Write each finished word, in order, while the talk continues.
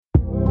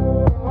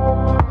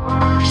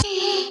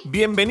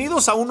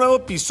Bienvenidos a un nuevo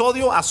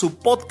episodio a su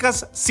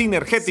podcast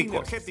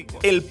Sinergéticos,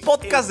 el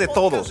podcast de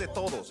todos.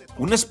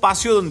 Un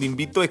espacio donde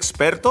invito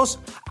expertos,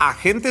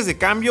 agentes de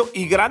cambio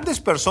y grandes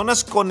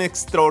personas con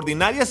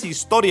extraordinarias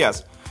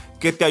historias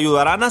que te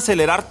ayudarán a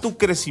acelerar tu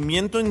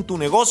crecimiento en tu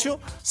negocio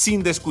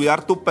sin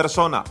descuidar tu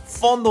persona,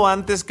 fondo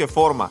antes que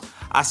forma,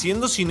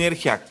 haciendo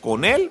sinergia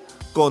con él,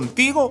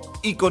 contigo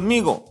y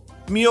conmigo.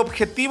 Mi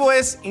objetivo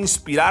es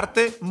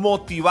inspirarte,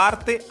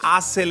 motivarte,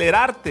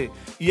 acelerarte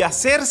y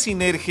hacer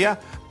sinergia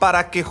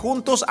para que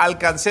juntos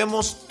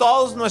alcancemos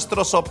todos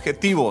nuestros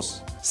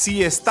objetivos.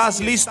 Si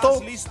estás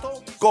listo,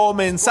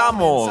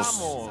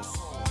 comenzamos.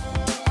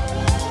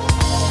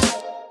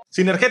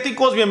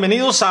 Sinergéticos,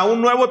 bienvenidos a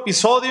un nuevo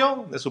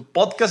episodio de su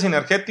podcast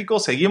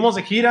Sinergéticos. Seguimos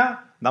de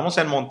gira, andamos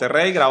en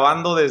Monterrey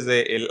grabando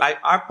desde el Live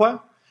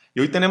Aqua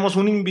y hoy tenemos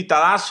un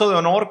invitadazo de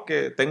honor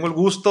que tengo el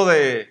gusto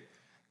de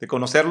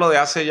conocerlo de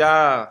hace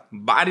ya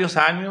varios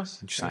años.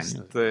 Muchos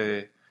años.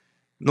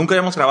 Nunca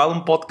habíamos grabado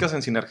un podcast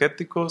en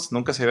Sinergéticos,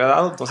 nunca se había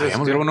dado. Entonces,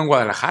 ¿habíamos grabado uno en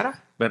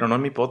Guadalajara? Pero no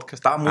en mi podcast,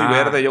 estaba muy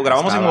verde.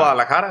 Grabamos en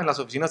Guadalajara, en las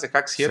oficinas de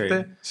Hack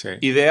 7. Sí.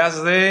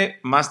 Ideas de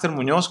Master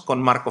Muñoz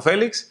con Marco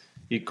Félix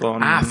y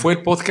con... fue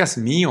el podcast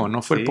mío,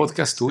 no fue el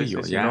podcast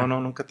tuyo. Sí. Ya. No,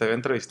 nunca te había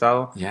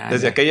entrevistado.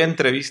 Desde aquella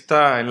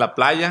entrevista en la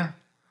playa.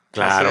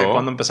 Claro.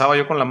 Cuando empezaba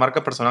yo con la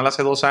marca personal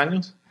hace 2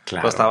 años.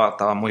 Claro. Pues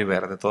estaba muy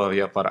verde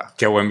todavía para...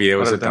 Qué buen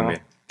video ese tema.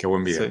 también. Qué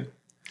buen video. Sí.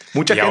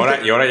 Mucha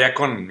gente... ahora ya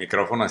con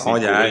micrófono así.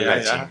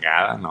 Ya.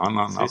 Chingada.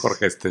 No, Sí.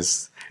 Jorge, este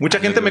es... Mucha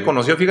gente me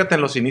conoció, fíjate,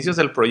 en los inicios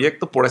del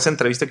proyecto por esa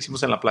entrevista que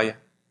hicimos en la playa.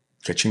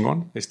 Qué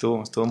chingón.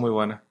 Estuvo muy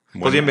buena.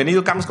 Bueno, Pues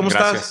bienvenido, Carlos. ¿Cómo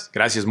estás?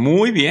 Gracias.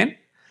 Muy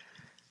bien.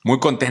 Muy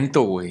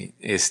contento, güey.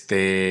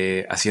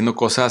 Haciendo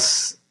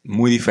cosas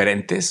muy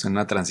diferentes.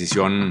 Una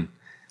transición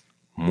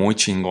muy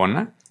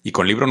chingona. Y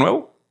con libro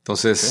nuevo.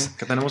 Entonces... Sí,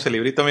 que tenemos el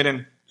librito,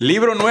 miren.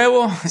 Libro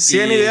nuevo.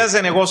 100 ideas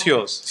de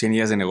negocios. 100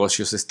 ideas de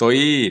negocios.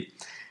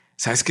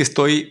 ¿Sabes que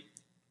estoy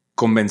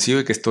convencido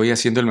de que estoy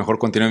haciendo el mejor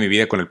contenido de mi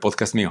vida con el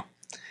podcast mío?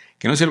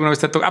 Que no sé si alguna vez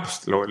te tocó.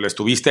 Pues lo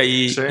estuviste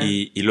ahí,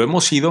 sí. y lo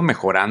hemos ido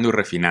mejorando y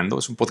refinando.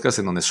 Es un podcast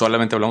en donde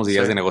solamente hablamos de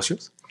ideas de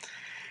negocios.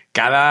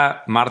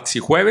 Cada martes y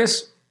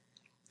jueves,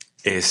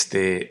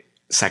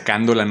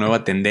 sacando la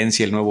nueva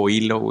tendencia, el nuevo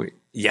hilo, güey.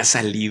 Y ha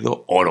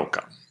salido oro,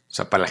 cabrón. O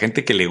sea, para la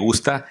gente que le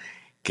gusta,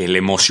 que le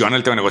emociona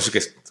el tema de negocios, que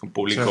es un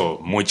público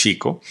muy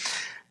chico,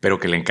 pero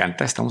que le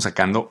encanta, estamos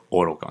sacando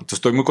oro. Entonces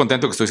estoy muy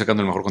contento que estoy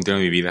sacando el mejor contenido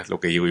de mi vida, lo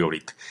que digo yo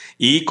ahorita.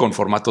 Y con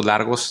formatos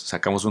largos,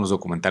 sacamos unos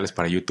documentales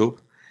para YouTube,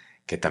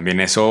 que también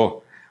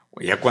eso,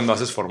 ya cuando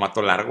haces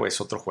formato largo es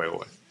otro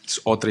juego.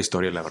 Es otra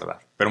historia, la verdad.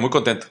 Pero muy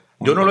contento.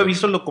 Yo no lo he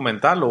visto el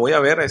documental, lo voy a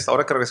ver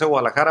ahora que regresé a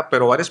Guadalajara,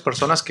 pero varias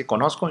personas que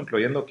conozco,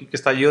 incluyendo aquí que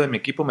está yo de mi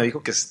equipo, me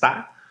dijo que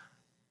está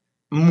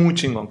muy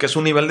chingón, que es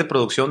un nivel de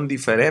producción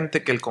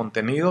diferente que el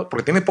contenido,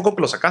 porque tiene poco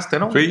que lo sacaste,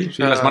 ¿no? Sí,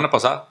 la semana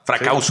pasada.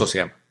 Fracausos se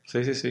llama.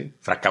 Sí.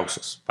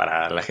 Fracausos.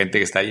 Para la gente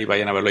que está ahí,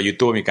 vayan a verlo a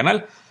YouTube, a mi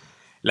canal.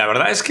 La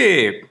verdad es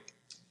que,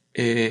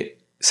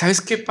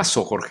 ¿sabes qué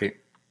pasó, Jorge?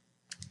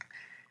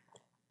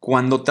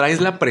 Cuando traes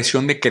la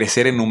presión de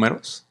crecer en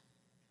números,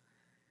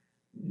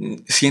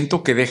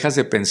 siento que dejas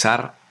de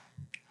pensar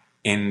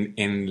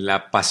en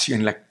la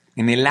pasión,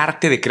 en el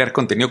arte de crear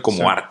contenido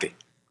como arte.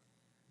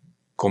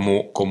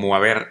 Como a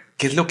ver,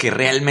 ¿qué es lo que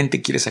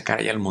realmente quieres sacar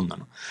allá al mundo?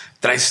 ¿No?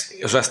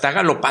 Está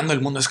galopando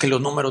el mundo. Es que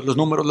los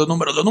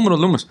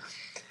números.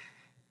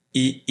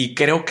 Y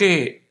creo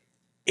que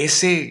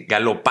ese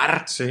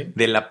galopar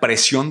de la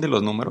presión de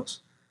los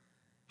números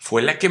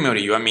fue la que me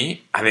orilló a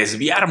mí a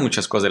desviar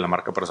muchas cosas de la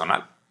marca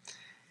personal.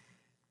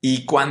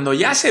 Y cuando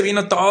ya se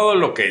vino todo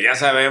lo que ya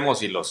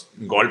sabemos y los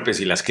golpes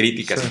y las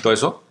críticas y todo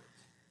eso,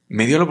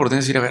 me dio la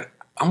oportunidad de decir, a ver,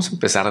 vamos a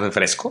empezar de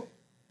fresco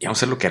y vamos a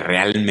hacer lo que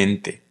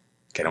realmente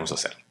queremos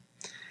hacer.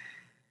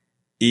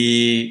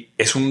 Y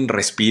es un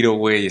respiro,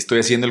 güey.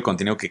 Estoy haciendo el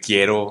contenido que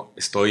quiero.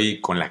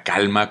 Estoy con la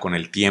calma, con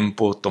el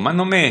tiempo,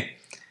 tomándome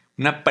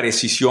una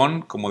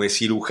precisión como de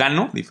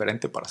cirujano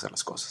diferente para hacer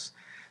las cosas.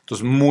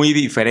 Entonces, muy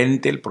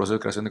diferente el proceso de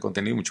creación de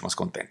contenido y mucho más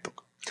contento.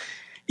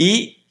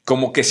 Y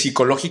como que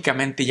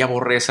psicológicamente ya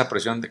borré esa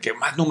presión de que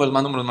más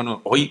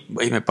números. Hoy,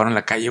 güey, me paro en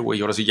la calle, güey,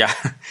 y ahora sí ya.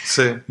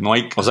 Sí. No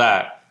hay, o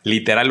sea,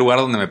 literal lugar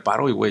donde me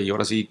paro y, güey, y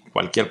ahora sí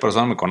cualquier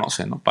persona me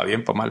conoce, ¿no? Para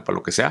bien, para mal, para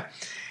lo que sea.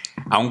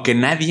 Aunque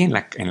nadie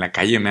en la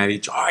calle me ha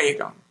dicho, ay,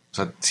 o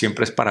sea,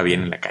 siempre es para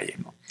bien en la calle,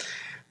 ¿no?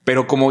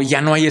 Pero como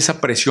ya no hay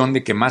esa presión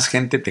de que más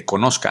gente te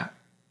conozca,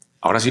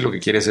 ahora sí lo que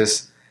quieres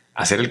es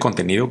hacer el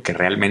contenido que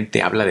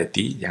realmente habla de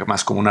ti, ya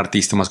más como un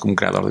artista, más como un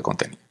creador de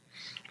contenido.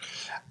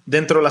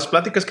 Dentro de las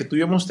pláticas que tú y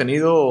yo hemos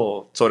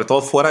tenido, sobre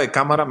todo fuera de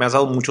cámara, me has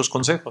dado muchos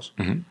consejos.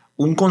 Uh-huh.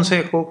 Un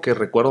consejo que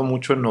recuerdo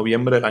mucho en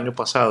noviembre del año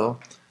pasado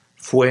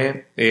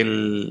fue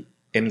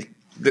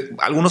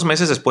algunos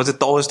meses después de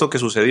todo esto que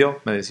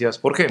sucedió. Me decías,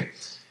 Jorge,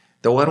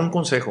 te voy a dar un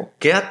consejo.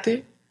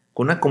 Quédate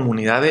con una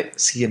comunidad de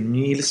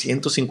 100,000,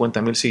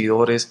 150,000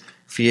 seguidores,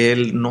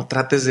 fiel. No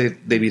trates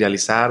de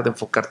viralizar, de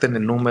enfocarte en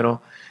el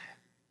número.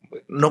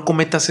 No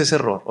cometas ese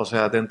error. O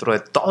sea, dentro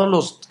de todas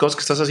las cosas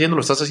que estás haciendo,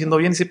 lo estás haciendo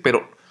bien, sí,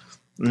 pero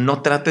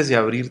no trates de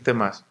abrirte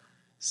más.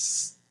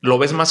 ¿Lo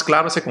ves más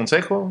claro ese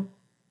consejo?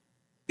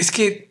 Es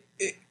que,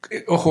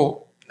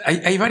 ojo,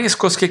 hay varias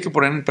cosas que hay que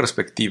poner en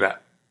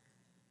perspectiva.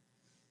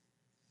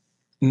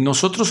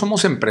 Nosotros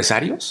somos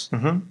empresarios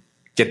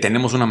que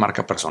tenemos una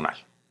marca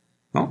personal,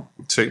 ¿no?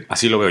 Sí.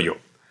 Así lo veo yo.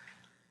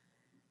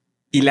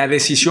 Y la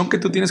decisión que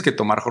tú tienes que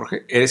tomar,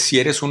 Jorge, es si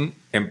eres un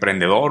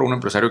emprendedor, un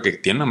empresario que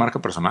tiene una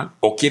marca personal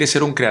o quieres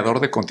ser un creador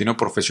de contenido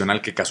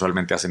profesional que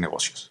casualmente hace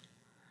negocios.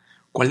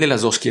 ¿Cuál de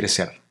las dos quieres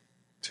ser?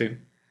 Sí.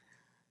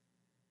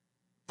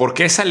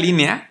 Porque esa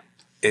línea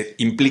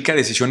implica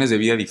decisiones de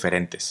vida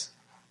diferentes,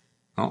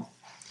 ¿no?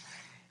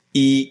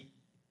 Y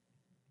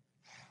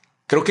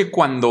creo que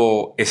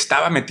cuando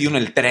estaba metido en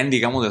el tren,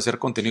 digamos, de hacer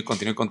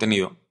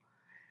contenido,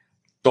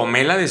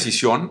 tomé la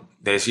decisión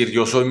de decir,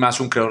 yo soy más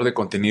un creador de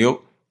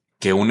contenido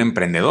que un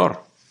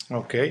emprendedor.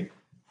 Ok.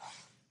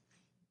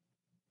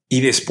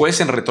 Y después,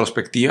 en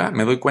retrospectiva,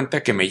 me doy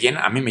cuenta que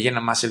a mí me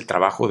llena más el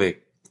trabajo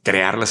de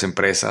crear las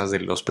empresas,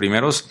 de los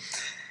primeros,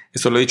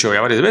 esto lo he dicho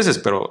ya varias veces,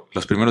 pero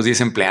los primeros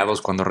 10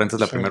 empleados, cuando rentas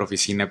la primera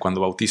oficina,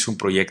 cuando bautizo un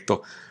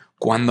proyecto,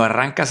 cuando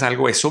arrancas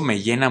algo, eso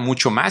me llena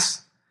mucho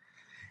más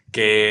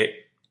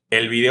que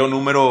el video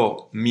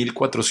número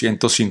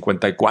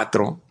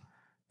 1454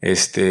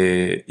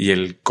 y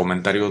el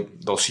comentario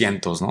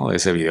 200, ¿no? De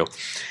ese video.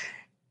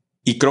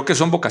 Y creo que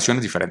son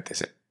vocaciones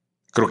diferentes.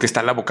 Creo que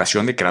está la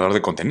vocación de creador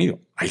de contenido.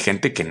 Hay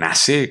gente que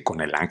nace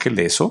con el ángel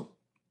de eso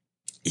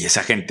y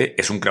esa gente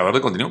es un creador de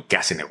contenido que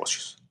hace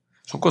negocios.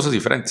 Son cosas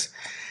diferentes.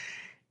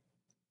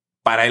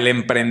 Para el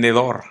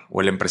emprendedor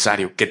o el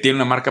empresario que tiene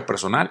una marca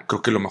personal,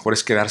 creo que lo mejor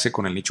es quedarse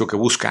con el nicho que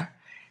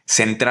busca,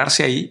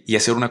 centrarse ahí y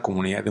hacer una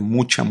comunidad de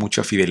mucha,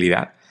 mucha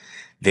fidelidad,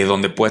 de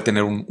donde puede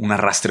tener un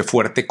arrastre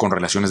fuerte con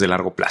relaciones de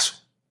largo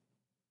plazo.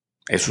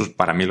 Eso es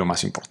para mí lo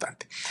más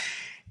importante.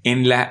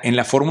 En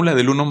la fórmula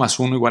del 1 más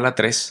 1 igual a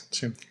 3,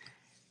 sí,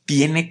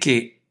 tiene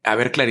que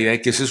haber claridad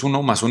de que ese es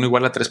 1 más 1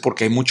 igual a 3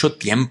 porque hay mucho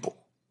tiempo.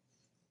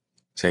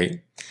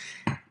 ¿Sí?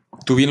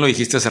 Tú bien lo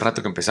dijiste hace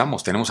rato que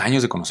empezamos. Tenemos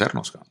años de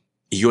conocernos.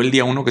 Y yo el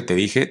día 1 que te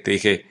dije,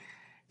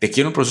 te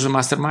quiero en proceso de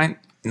Mastermind,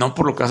 no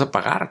por lo que vas a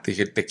pagar. Te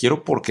dije, te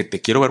quiero porque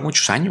te quiero ver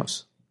muchos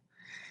años.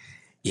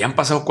 Y han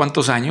pasado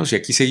cuántos años y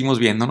aquí seguimos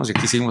viéndonos y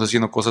aquí seguimos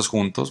haciendo cosas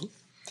juntos.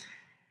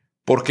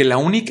 Porque la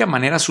única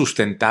manera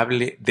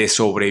sustentable de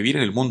sobrevivir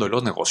en el mundo de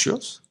los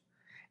negocios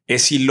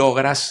es si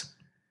logras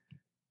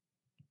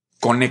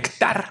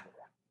conectar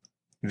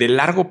de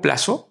largo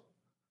plazo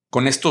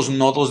con estos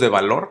nodos de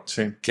valor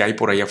que hay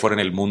por allá afuera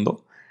en el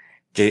mundo,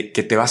 que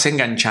te vas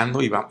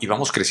enganchando y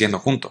vamos creciendo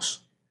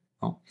juntos,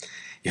 ¿no?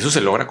 Y eso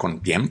se logra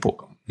con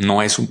tiempo,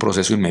 no es un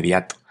proceso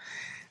inmediato.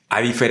 A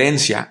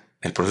diferencia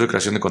del proceso de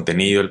creación de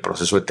contenido, el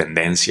proceso de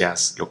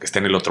tendencias, lo que está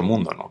en el otro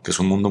mundo, ¿no? Que es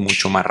un mundo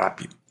mucho más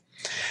rápido.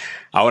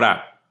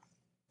 Ahora,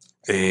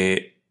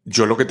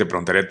 yo lo que te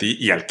preguntaré a ti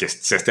y al que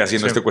se esté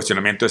haciendo este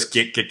cuestionamiento es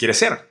 ¿qué quieres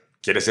ser?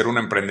 ¿Quieres ser un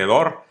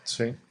emprendedor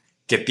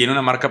que tiene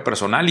una marca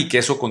personal y que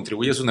eso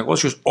contribuye a sus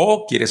negocios?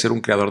 ¿O quieres ser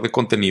un creador de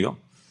contenido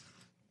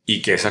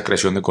y que esa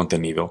creación de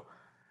contenido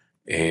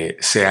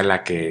sea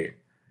la que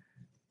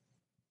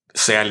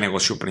sea el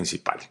negocio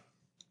principal?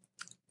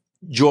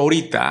 Yo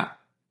ahorita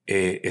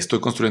estoy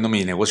construyendo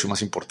mi negocio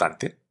más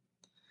importante.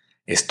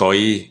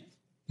 Estoy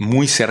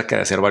muy cerca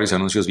de hacer varios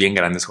anuncios bien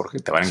grandes, Jorge.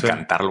 Te va a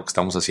encantar lo que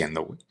estamos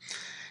haciendo, güey.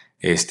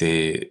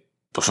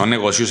 Pues son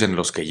negocios en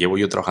los que llevo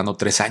yo trabajando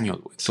 3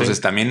 años, güey.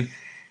 Entonces también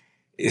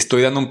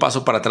estoy dando un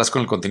paso para atrás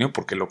con el contenido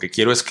porque lo que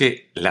quiero es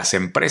que las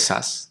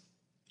empresas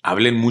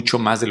hablen mucho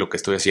más de lo que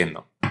estoy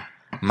haciendo,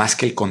 más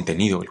que el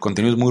contenido. El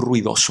contenido es muy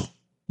ruidoso,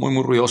 muy,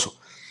 muy ruidoso.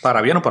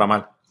 ¿Para bien o para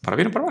mal? Para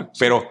bien o para mal.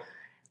 Pero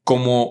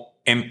como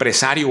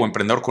empresario o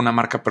emprendedor con una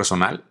marca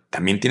personal,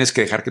 también tienes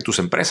que dejar que tus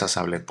empresas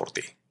hablen por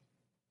ti,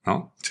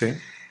 ¿no? Sí.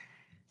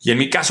 Y en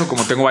mi caso,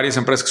 como tengo varias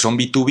empresas que son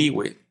B2B,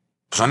 güey,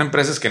 pues son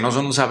empresas que no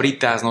son un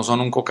Sabritas, no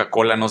son un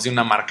Coca-Cola, no son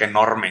una marca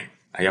enorme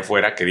allá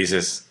afuera que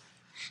dices,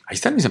 ahí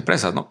están mis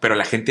empresas, ¿no? Pero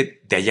la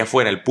gente de allá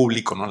afuera, el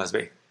público, no las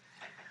ve.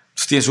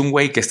 Entonces tienes un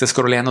güey que está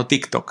scrolleando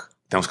TikTok.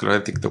 Tenemos que hablar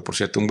de TikTok, por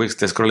cierto. Un güey que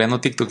está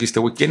scrolleando TikTok y este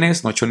güey, ¿quién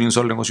es? No ha hecho ni un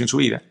solo negocio en su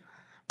vida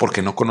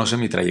porque no conoce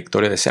mi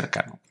trayectoria de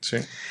cerca, ¿no? Sí.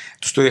 Entonces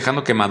estoy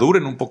dejando que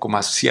maduren un poco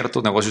más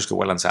ciertos negocios que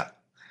voy a lanzar,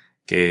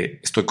 que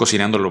estoy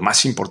cocinando lo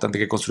más importante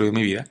que he construido en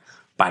mi vida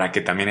para que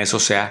también eso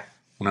sea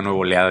una nueva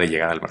oleada de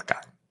llegada al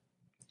mercado.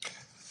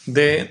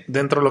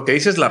 Dentro de lo que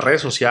dices, las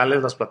redes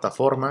sociales, las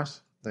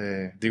plataformas,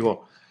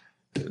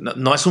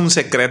 no es un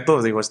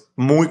secreto, es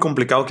muy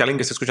complicado que alguien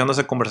que esté escuchando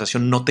esa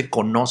conversación no te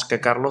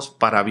conozca, Carlos,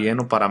 para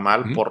bien o para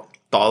mal, por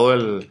todo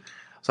el...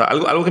 O sea,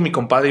 algo que mi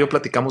compadre y yo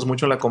platicamos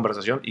mucho en la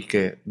conversación y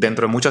que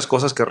dentro de muchas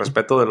cosas que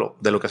respeto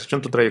de lo que has hecho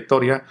en tu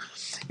trayectoria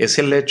es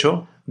el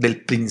hecho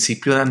del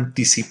principio de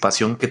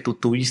anticipación que tú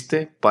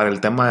tuviste para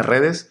el tema de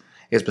redes,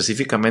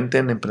 específicamente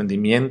en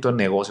emprendimiento, en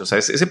negocios. O sea,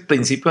 ese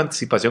principio de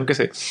anticipación que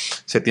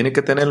se tiene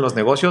que tener en los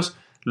negocios,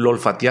 lo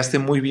olfateaste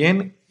muy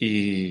bien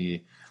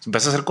y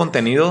empezaste a hacer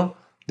contenido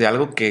de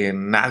algo que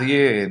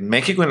nadie en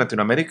México y en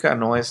Latinoamérica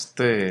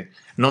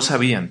no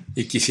sabían.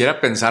 Y quisiera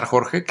pensar,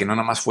 Jorge, que no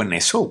nada más fue en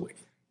eso, güey.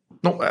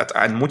 No,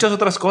 en muchas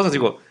otras cosas.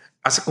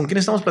 ¿Con quién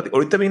estamos platicando?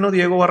 Ahorita vino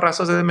Diego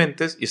Barrazas de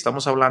Dementes y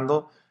estamos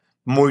hablando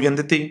muy bien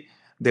de ti,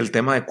 del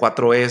tema de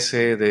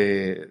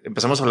 4S,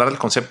 empezamos a hablar del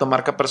concepto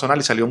marca personal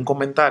y salió un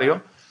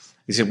comentario.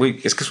 Dice, güey,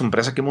 es que su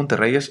empresa aquí en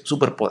Monterrey es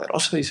súper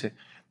poderosa, dice,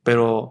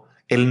 pero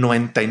el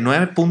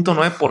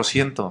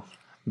 99.9%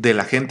 de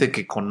la gente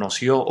que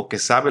conoció o que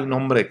sabe el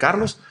nombre de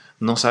Carlos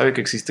no sabe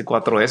que existe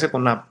 4S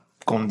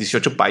con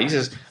 18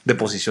 países de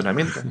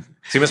posicionamiento.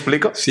 ¿Sí me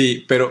explico?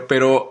 Sí,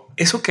 pero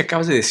eso que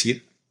acabas de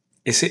decir,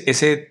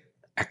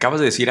 acabas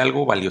de decir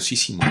algo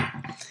valiosísimo.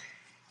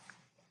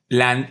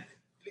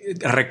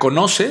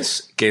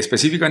 Reconoces que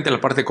específicamente la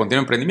parte de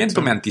contenido de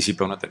emprendimiento me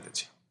anticipa una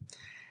tendencia.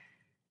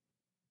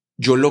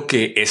 Yo lo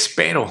que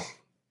espero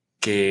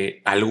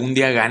que algún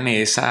día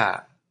gane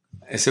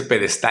ese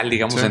pedestal,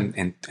 digamos,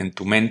 en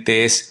tu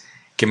mente es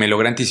que me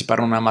logre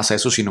anticipar no nada más a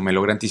eso, sino me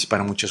logre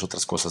anticipar a muchas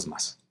otras cosas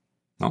más,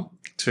 ¿no?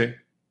 Sí.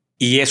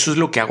 Y eso es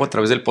lo que hago a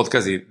través del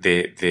podcast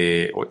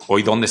de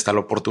Hoy ¿Dónde está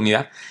la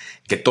oportunidad?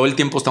 Que todo el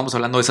tiempo estamos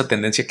hablando de esa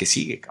tendencia que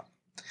sigue, cabrón.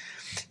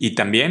 Y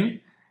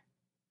también,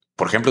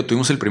 por ejemplo,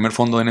 tuvimos el primer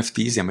fondo de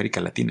NFTs de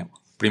América Latina,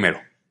 primero.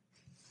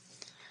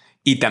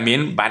 Y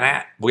también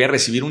voy a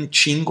recibir un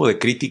chingo de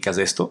críticas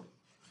de esto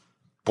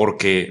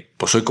porque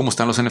pues hoy cómo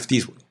están los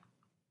NFTs, güey.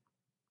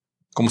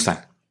 ¿Cómo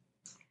están?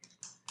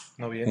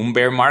 No bien. Un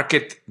bear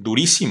market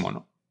durísimo,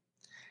 ¿no?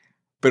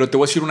 Pero te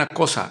voy a decir una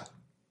cosa.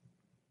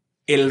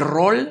 El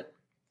rol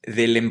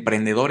del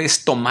emprendedor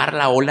es tomar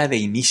la ola de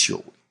inicio,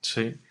 güey.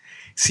 Sí.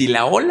 Si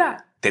la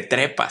ola te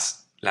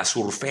trepas, la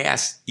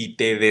surfeas y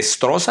te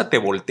destroza, te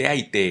voltea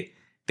y te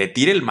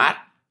tira el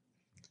mar,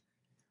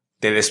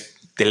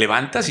 te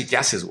levantas y ¿qué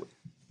haces, güey?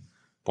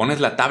 Pones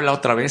la tabla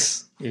otra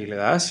vez. Y le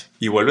das.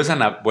 Y vuelves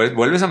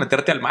a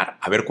meterte al mar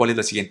a ver cuál es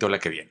la siguiente ola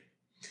que viene.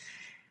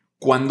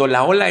 Cuando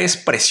la ola es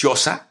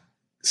preciosa,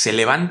 se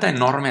levanta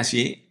enorme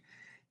así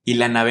y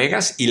la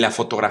navegas y la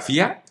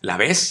fotografía la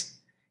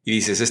ves y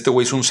dices, este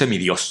güey es un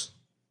semidios,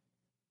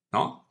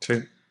 ¿no? Sí.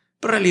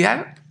 Pero en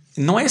realidad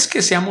no es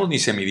que seamos ni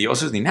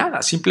semidioses ni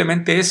nada.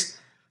 Simplemente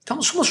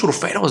somos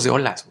surferos de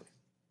olas, güey.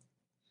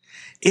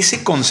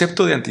 Ese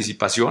concepto de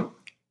anticipación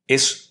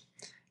es,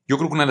 yo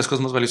creo que una de las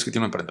cosas más valiosas que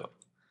tiene un emprendedor.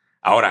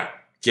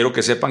 Ahora, quiero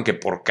que sepan que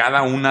por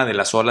cada una de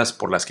las olas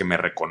por las que me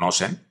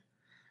reconocen,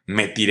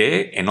 me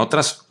tiré en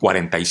otras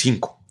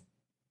 45.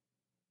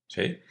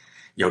 ¿Sí?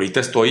 Y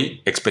ahorita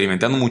estoy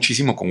experimentando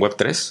muchísimo con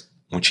Web3,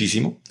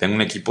 muchísimo. Tengo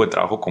un equipo de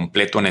trabajo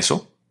completo en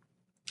eso.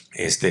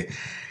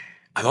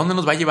 ¿A dónde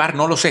nos va a llevar?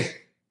 No lo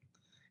sé.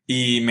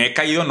 Y me he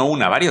caído no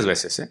una, varias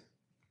veces, ¿eh?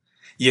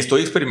 Y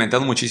estoy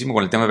experimentando muchísimo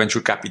con el tema de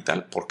Venture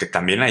Capital, porque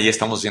también ahí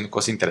estamos haciendo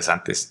cosas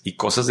interesantes y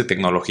cosas de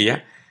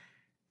tecnología.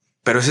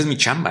 Pero esa es mi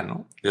chamba,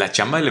 ¿no? La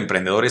chamba del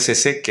emprendedor es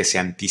ese que se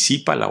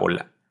anticipa a la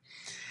ola.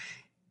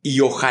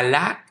 Y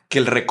ojalá que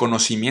el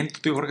reconocimiento,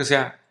 yo creo que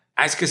sea,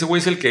 es que ese güey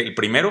es el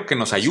primero que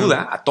nos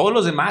ayuda a todos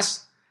los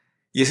demás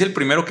y es el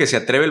primero que se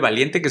atreve, el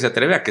valiente que se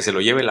atreve a que se lo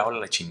lleve la ola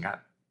a la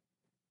chingada.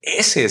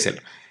 Ese es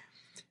el.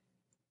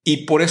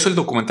 Y por eso el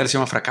documental se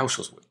llama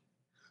Fracasos, güey.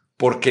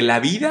 Porque la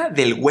vida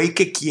del güey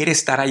que quiere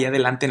estar allá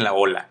adelante en la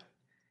ola,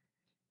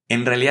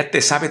 en realidad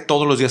te sabe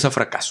todos los días a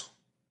fracaso.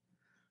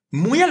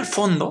 Muy al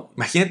fondo,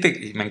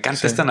 imagínate, me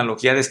encanta esta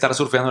analogía de estar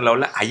surfeando en la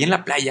ola, ahí en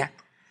la playa,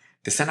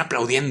 te están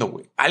aplaudiendo,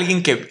 güey.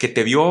 Alguien que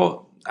te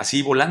vio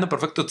así volando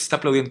perfecto te está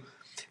aplaudiendo.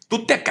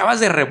 Tú te acabas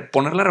de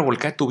poner la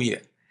revolcada de tu vida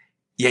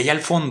y allá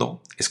al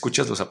fondo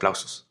escuchas los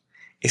aplausos.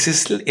 Ese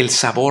es el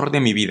sabor de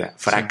mi vida.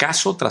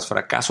 Fracaso tras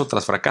fracaso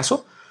tras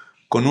fracaso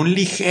con un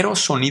ligero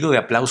sonido de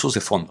aplausos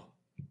de fondo.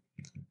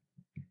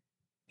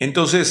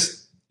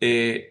 Entonces,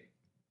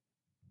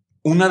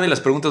 una de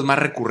las preguntas más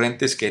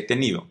recurrentes que he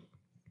tenido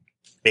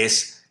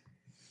es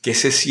que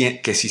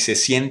si se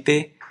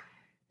siente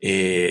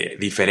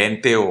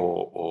diferente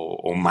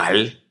o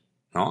mal,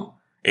 ¿no?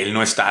 El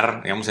no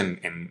estar, digamos,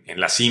 en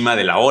la cima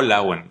de la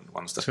ola o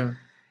cuando estás. Sí.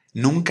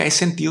 Nunca he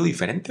sentido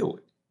diferente,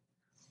 güey.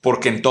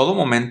 Porque en todo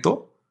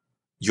momento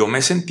yo me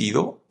he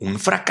sentido un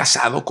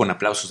fracasado con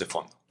aplausos de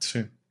fondo.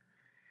 Sí.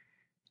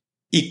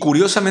 Y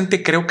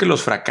curiosamente creo que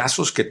los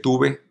fracasos que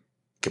tuve,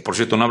 que por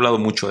cierto no he hablado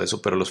mucho de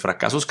eso, pero los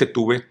fracasos que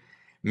tuve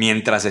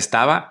mientras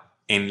estaba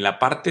en la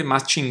parte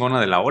más chingona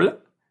de la ola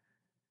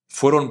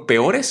fueron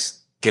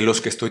peores que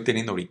los que estoy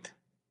teniendo ahorita.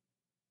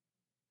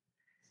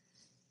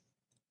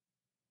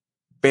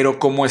 Pero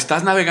como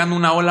estás navegando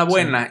una ola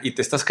buena y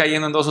te estás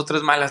cayendo en 2 o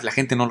 3 malas, la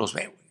gente no los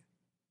ve, güey.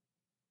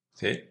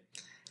 ¿Sí?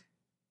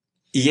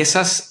 Y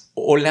esas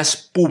olas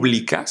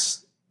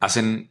públicas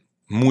hacen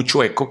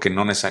mucho eco que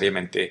no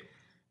necesariamente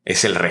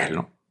es el real,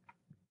 ¿no?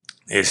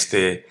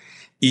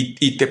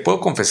 Y te puedo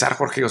confesar,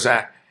 Jorge, o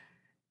sea,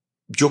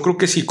 yo creo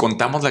que si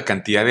contamos la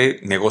cantidad de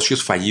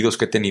negocios fallidos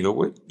que he tenido,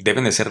 güey,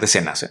 deben de ser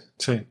decenas, ¿eh?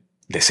 Sí.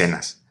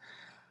 Decenas.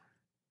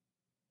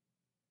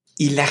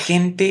 Y la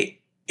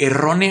gente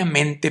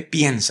erróneamente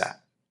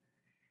piensa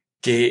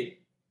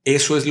que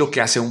eso es lo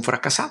que hace un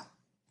fracasado.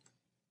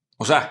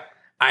 O sea,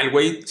 el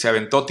güey se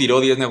aventó, tiró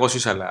 10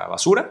 negocios a la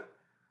basura,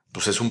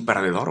 pues es un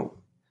perdedor,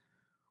 güey.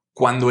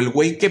 Cuando el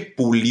güey que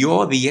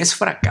pulió 10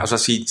 fracasos, o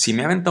sea, si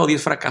me ha aventado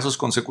 10 fracasos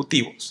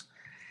consecutivos,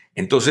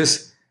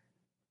 entonces,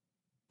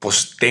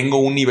 pues tengo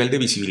un nivel de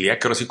visibilidad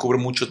que ahora sí cubre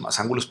muchos más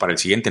ángulos para el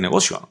siguiente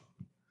negocio, ¿no?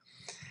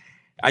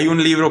 Hay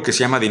un libro que se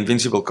llama The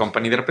Invincible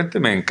Company. De repente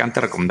me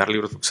encanta recomendar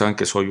libros porque saben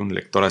que soy un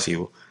lector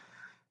asiduo.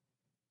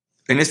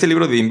 En este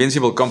libro de The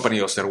Invincible Company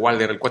de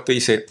Osterwalder, el cuate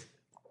dice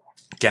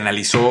que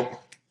analizó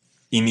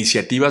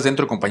iniciativas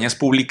dentro de compañías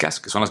públicas,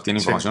 que son las que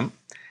tienen información.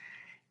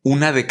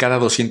 Una de cada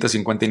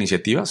 250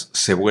 iniciativas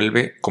se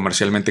vuelve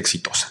comercialmente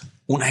exitosa.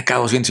 Una de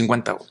cada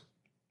 250. Güey.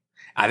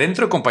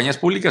 Adentro de compañías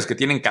públicas que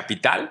tienen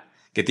capital,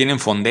 que tienen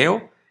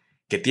fondeo,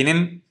 que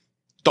tienen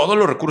todos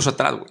los recursos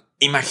atrás. Güey.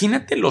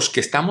 Imagínate los que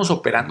estamos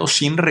operando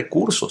sin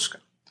recursos.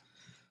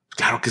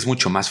 Claro que es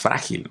mucho más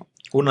frágil, ¿no?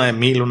 Una de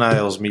 1,000, una de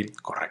 2,000.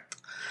 Correcto.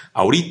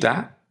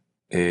 Ahorita,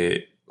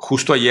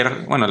 justo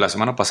ayer, bueno, la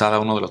semana pasada,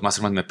 uno de los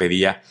másteres me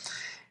pedía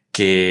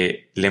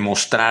que le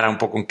mostrara un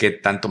poco en qué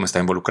tanto me está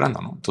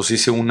involucrando, ¿no?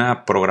 Entonces hice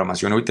una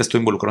programación. Ahorita estoy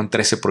involucrado en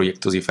 13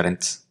 proyectos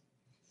diferentes,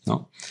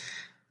 ¿no?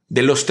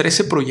 De los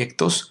 13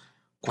 proyectos,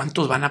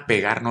 ¿cuántos van a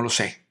pegar? No lo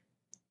sé.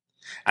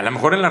 A lo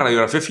mejor en la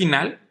radiografía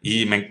final,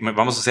 y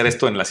vamos a hacer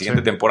esto en la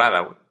siguiente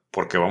temporada, güey,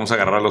 porque vamos a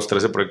agarrar los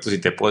 13 proyectos y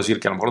te puedo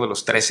decir que a lo mejor de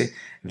los 13,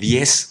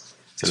 10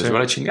 se les va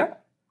a la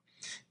chingada.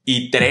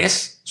 Y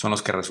 3 son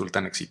los que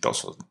resultan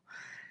exitosos, ¿no?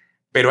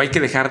 Pero hay que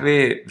dejar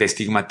de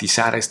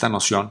estigmatizar esta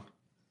noción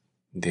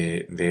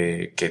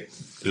de que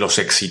los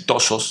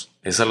exitosos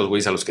es a los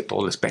güeyes a los que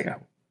todo les pega.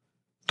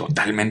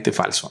 Totalmente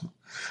falso, ¿no?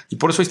 Y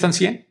por eso ahí están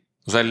 100.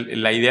 O sea,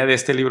 la idea de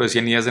este libro de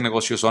 100 ideas de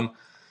negocio son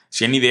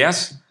 100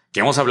 ideas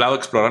que hemos hablado de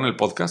explorar en el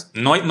podcast.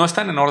 No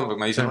están en orden,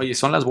 porque me dicen, oye,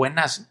 son las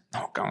buenas.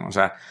 No, cabrón, o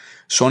sea,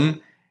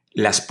 son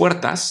las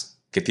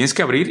puertas que tienes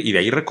que abrir y de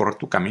ahí recorrer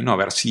tu camino a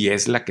ver si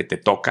es la que te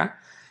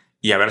toca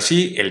y a ver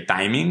si el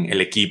timing,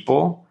 el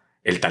equipo,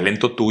 el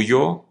talento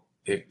tuyo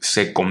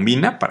se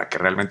combina para que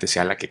realmente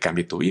sea la que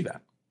cambie tu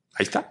vida.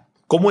 Ahí está.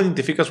 ¿Cómo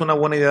identificas una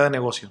buena idea de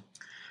negocio?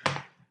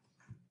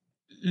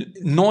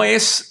 No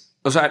es,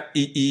 o sea,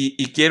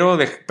 y quiero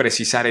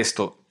precisar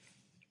esto.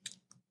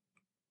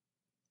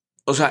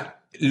 O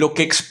sea, lo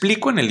que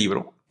explico en el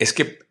libro es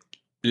que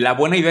la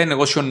buena idea de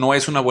negocio no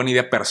es una buena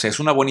idea per se, es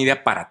una buena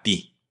idea para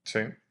ti. Sí.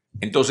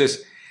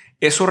 Entonces,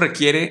 eso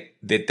requiere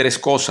de 3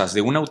 cosas,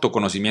 de un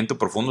autoconocimiento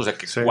profundo, o sea,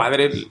 que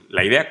cuadre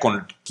la idea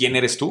con quién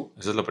eres tú.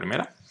 Esa es la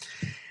primera.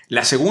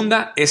 La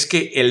segunda es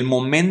que el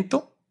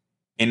momento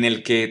en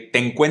el que te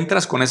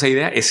encuentras con esa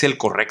idea es el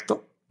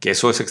correcto, que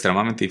eso es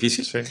extremadamente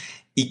difícil,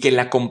 y que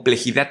la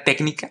complejidad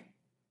técnica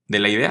de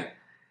la idea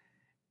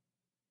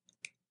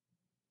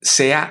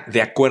sea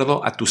de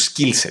acuerdo a tu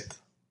skill set.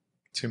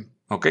 Sí.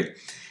 ¿Ok?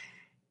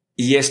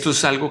 Y esto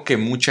es algo que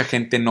mucha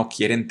gente no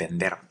quiere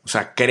entender. O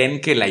sea,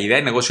 creen que la idea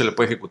de negocio la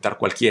puede ejecutar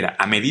cualquiera.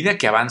 A medida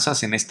que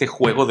avanzas en este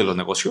juego de los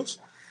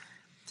negocios,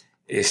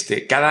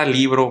 cada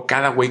libro,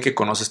 cada güey que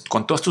conoces,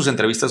 con todas tus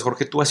entrevistas,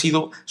 Jorge, tú has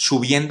ido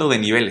subiendo de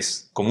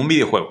niveles, como un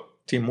videojuego.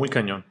 Sí, muy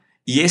cañón.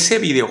 Y ese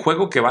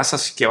videojuego que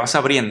vas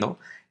abriendo,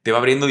 te va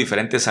abriendo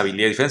diferentes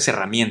habilidades, diferentes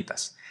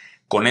herramientas.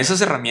 Con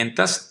esas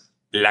herramientas,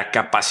 la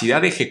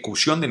capacidad de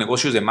ejecución de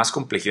negocios de más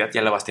complejidad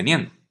ya la vas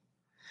teniendo.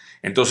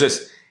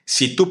 Entonces,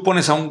 si tú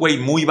pones a un güey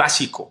muy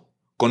básico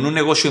con un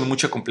negocio de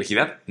mucha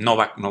complejidad, no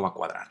va a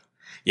cuadrar.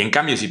 Y en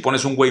cambio, si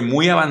pones un güey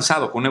muy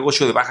avanzado con un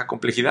negocio de baja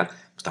complejidad,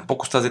 pues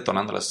tampoco estás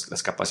detonando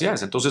las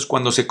capacidades. Entonces,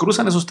 cuando se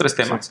cruzan esos 3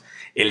 temas,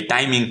 el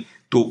timing,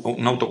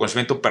 un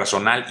autoconocimiento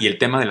personal y el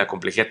tema de la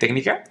complejidad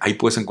técnica, ahí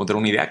puedes encontrar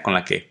una idea con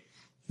la que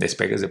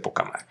despegues de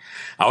poca madre.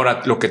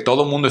 Ahora, lo que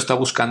todo mundo está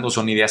buscando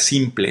son ideas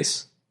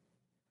simples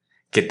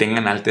que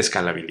tengan alta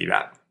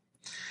escalabilidad.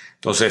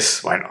 Entonces,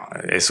 bueno,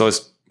 eso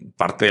es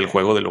parte del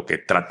juego de lo que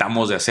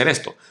tratamos de hacer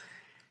esto.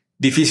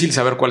 Difícil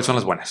saber cuáles son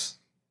las buenas.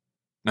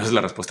 Esa es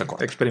la respuesta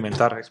corta.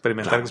 Experimentar.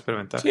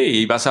 Sí,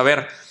 y vas a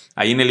ver,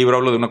 ahí en el libro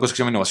hablo de una cosa que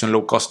se llama innovación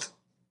low cost.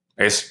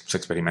 Se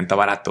experimenta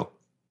barato.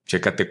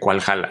 Chécate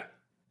cuál jala.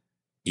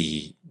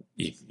 Y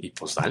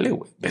pues dale,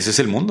 güey. Ese es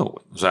el mundo,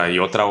 güey. O sea, y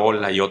otra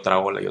ola, y otra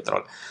ola, y otra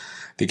ola.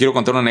 Te quiero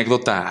contar una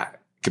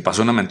anécdota que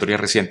pasó en una mentoría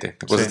reciente.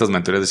 ¿Te acuerdas de estas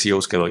mentorías de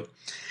CEOs que doy?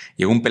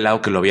 Llegó un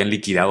pelado que lo habían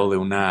liquidado de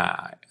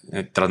una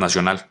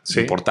transnacional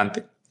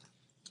importante.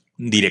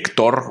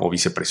 Director o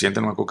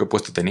vicepresidente, no me acuerdo qué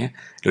puesto tenía,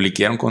 lo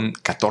liquidaron con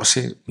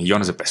 14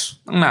 millones de pesos.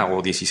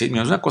 O 16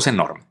 millones, una cosa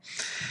enorme.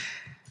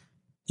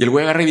 Y el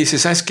güey agarra y dice,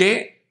 ¿sabes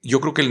qué?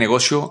 Yo creo que el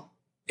negocio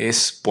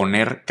es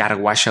poner car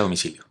wash a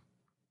domicilio.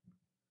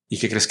 ¿Y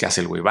qué crees que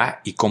hace el güey?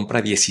 Va y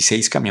compra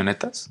 16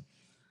 camionetas,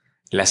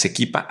 las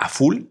equipa a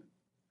full,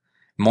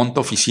 monta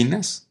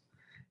oficinas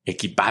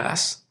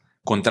equipadas,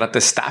 contrata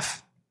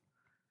staff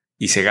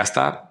y se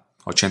gasta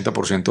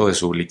 80% de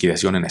su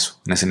liquidación en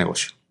eso, en ese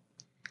negocio.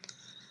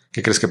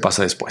 ¿Qué crees que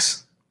pasa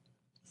después?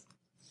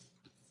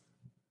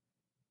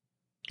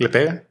 ¿Le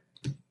pega?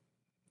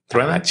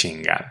 ¿Truena? A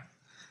chingar.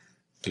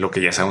 Lo que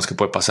ya sabemos que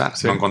puede pasar.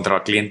 No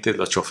encontraba clientes,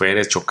 los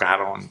choferes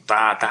chocaron,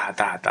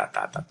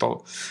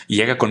 todo. Y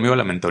llega conmigo a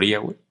la mentoría,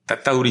 güey.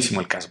 Está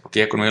durísimo el caso, porque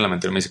llega conmigo a la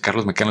mentoría y me dice,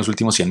 Carlos, me quedan los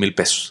últimos 100,000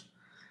 pesos.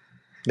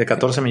 De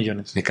 14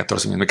 millones. De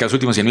 14 millones. Me quedan los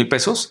últimos 100,000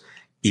 pesos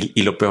y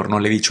lo peor,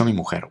 no le he dicho a mi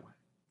mujer, güey.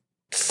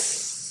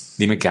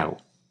 Dime qué hago.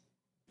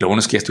 Lo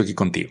bueno es que ya estoy aquí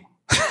contigo.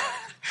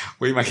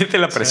 Güey, imagínate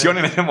la presión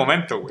en ese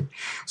momento, güey.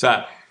 O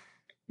sea,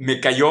 me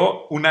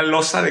cayó una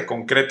losa de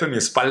concreto en mi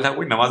espalda,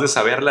 güey, nada más de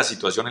saber la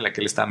situación en la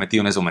que él estaba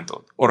metido en ese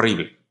momento.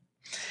 Horrible.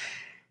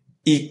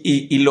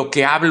 Y lo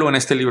que hablo en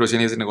este libro de 100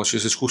 días de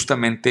negocios es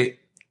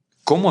justamente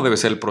cómo debe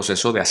ser el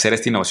proceso de hacer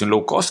esta innovación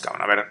low cost,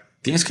 cabrón. A ver,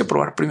 tienes que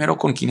probar primero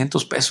con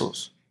 500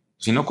 pesos,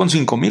 si no con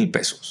 5,000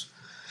 pesos.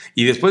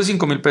 Y después de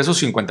 5,000 pesos,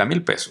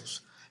 50,000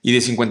 pesos. Y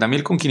de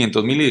 50,000 con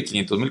 500,000 y de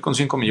 500,000 con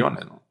 5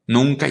 millones, ¿no?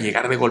 Nunca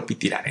llegar de golpe y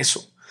tirar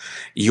eso.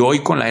 Y hoy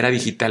con la era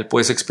digital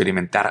puedes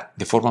experimentar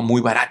de forma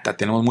muy barata.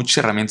 Tenemos muchas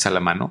herramientas a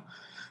la mano.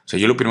 O sea,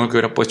 yo lo primero que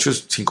hubiera puesto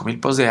es 5,000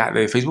 pesos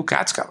de Facebook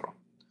Ads, cabrón.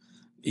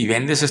 Y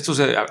vendes estos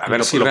a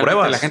ver si lo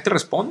pruebas. La gente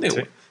responde,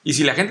 güey. Sí. Y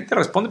si la gente te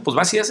responde, pues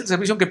vas y haces el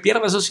servicio aunque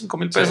pierdas esos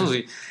 5,000 pesos.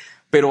 Sí.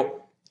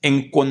 Pero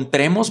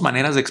encontremos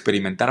maneras de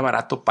experimentar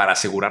barato para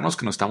asegurarnos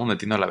que nos estamos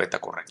metiendo a la beta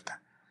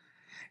correcta.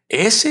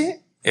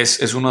 Ese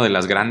es una de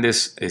las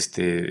grandes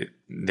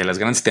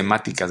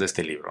temáticas de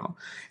este libro, ¿no?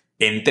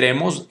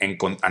 Entremos,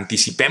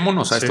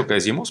 anticipémonos a esto que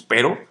decimos,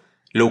 pero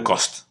low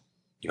cost.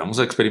 Y vamos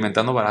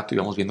experimentando barato y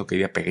vamos viendo qué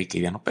día pega y qué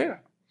día no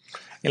pega.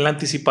 En la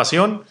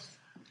anticipación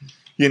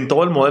y en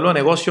todo el modelo de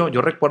negocio,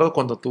 yo recuerdo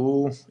cuando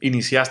tú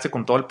iniciaste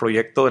con todo el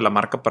proyecto de la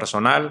marca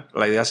personal,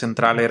 la idea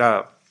central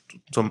era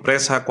tu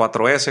empresa,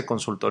 4S,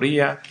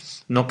 consultoría,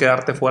 no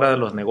quedarte fuera de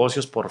los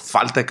negocios por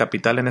falta de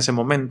capital en ese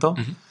momento,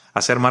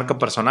 hacer marca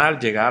personal,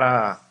 llegar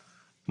a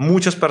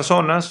muchas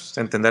personas,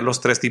 entender los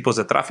 3 tipos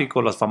de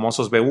tráfico, los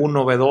famosos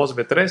B1, B2,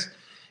 B3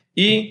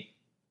 y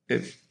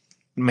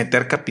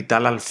meter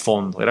capital al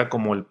fondo. Era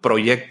como el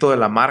proyecto de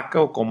la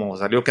marca o como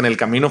salió que en el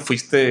camino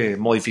fuiste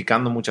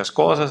modificando muchas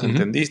cosas,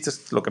 entendiste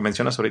lo que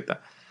mencionas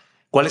ahorita.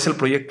 ¿Cuál es el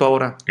proyecto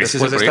ahora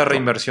después de esta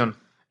reinversión?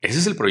 Ese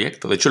es el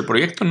proyecto. De hecho, el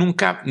proyecto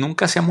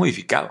nunca se ha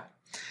modificado.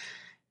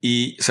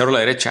 Y cero a la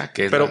derecha,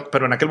 que es...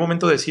 Pero en aquel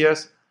momento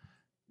decías,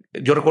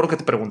 yo recuerdo que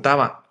te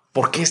preguntaba,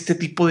 ¿por qué este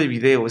tipo de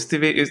video?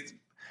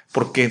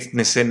 Porque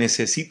se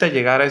necesita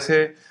llegar a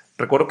ese...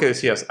 Recuerdo que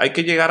decías, hay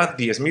que llegar a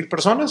 10,000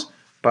 personas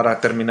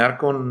para terminar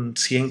con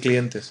 100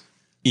 clientes.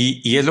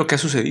 Y es lo que ha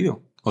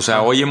sucedido. O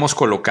sea, hoy hemos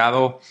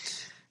colocado,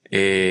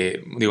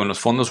 en los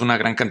fondos una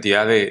gran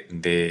cantidad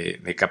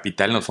de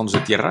capital en los fondos de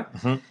tierra.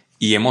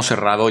 Y hemos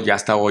cerrado ya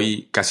hasta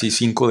hoy casi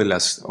 5 de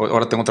las...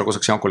 Ahora tengo otra cosa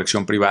que se llama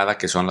colección privada,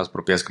 que son las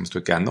propiedades que me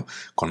estoy quedando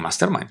con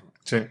Mastermind.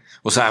 Sí.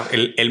 O sea,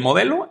 el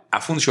modelo ha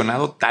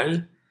funcionado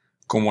tal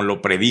como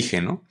lo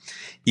predije, ¿no?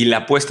 Y la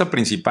apuesta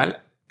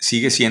principal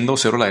sigue siendo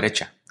cero a la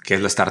derecha, que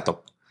es la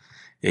startup.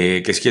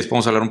 Que si quieres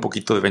podemos hablar un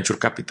poquito de Venture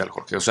Capital,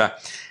 Jorge. O sea,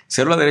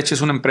 cero a la derecha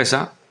es una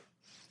empresa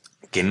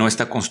que no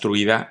está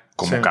construida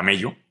como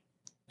camello.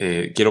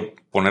 Quiero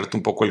ponerte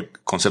un poco el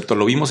concepto.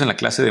 Lo vimos en la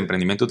clase de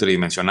emprendimiento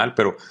tridimensional,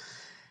 pero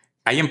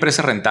hay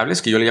empresas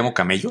rentables que yo le llamo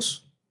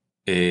camellos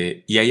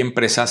y hay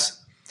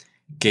empresas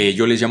que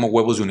yo les llamo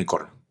huevos de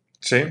unicornio.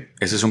 Sí.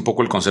 Ese es un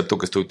poco el concepto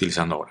que estoy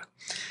utilizando ahora.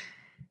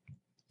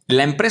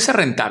 La empresa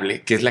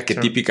rentable, que es la que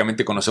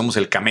típicamente conocemos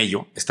el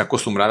camello, está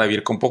acostumbrada a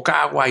vivir con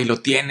poca agua y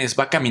lo tienes,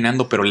 va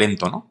caminando pero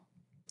lento, ¿no?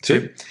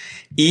 Sí.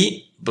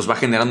 Y pues va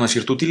generando una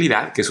cierta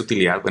utilidad, que esa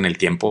utilidad en el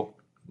tiempo,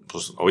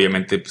 pues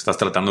obviamente estás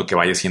tratando de que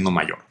vaya siendo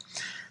mayor.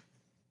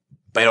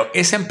 Pero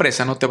esa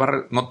empresa no te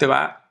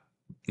va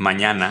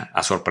mañana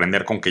a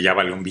sorprender con que ya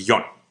vale 1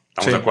 billón.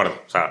 ¿Estamos de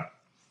acuerdo? O sea,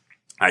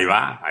 ahí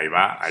va.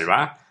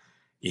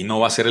 Y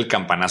no va a ser el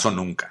campanazo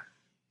nunca.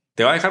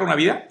 ¿Te va a dejar una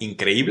vida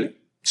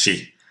increíble?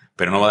 Sí,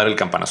 pero no va a dar el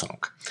campanazo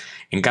nunca.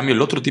 En cambio,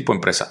 el otro tipo de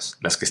empresas,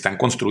 las que están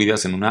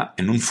construidas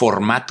en un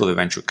formato de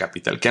venture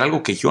capital, que era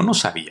algo que yo no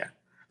sabía.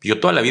 Yo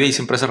toda la vida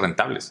hice empresas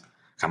rentables.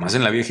 Jamás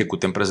en la vida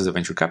ejecuté empresas de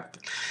venture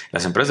capital.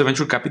 Las empresas de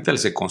venture capital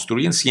se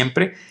construyen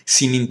siempre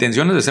sin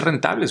intenciones de ser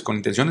rentables, con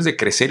intenciones de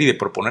crecer y de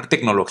proponer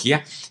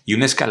tecnología y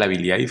una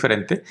escalabilidad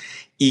diferente,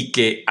 y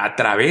que a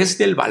través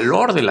del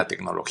valor de la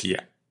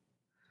tecnología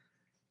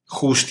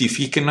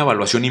justifiquen una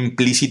evaluación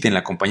implícita en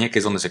la compañía, que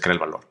es donde se crea el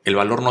valor. El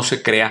valor no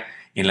se crea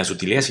en las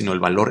utilidades, sino el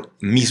valor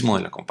mismo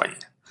de la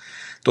compañía.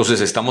 Entonces,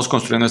 estamos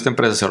construyendo esta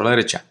empresa hacia la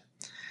derecha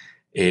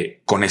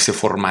con ese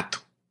formato.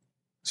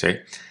 ¿Sí?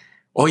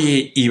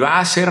 Oye, ¿y va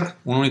a ser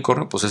un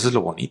unicornio? Pues eso es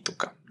lo bonito,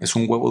 cabrón. Es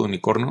un huevo de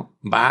unicornio.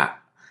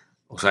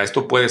 O sea,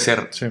 esto puede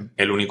ser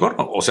el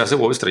unicornio o se hace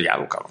huevo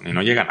estrellado, cabrón, y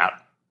no llega a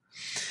nada.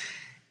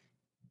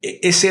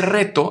 Ese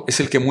reto es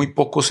el que muy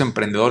pocos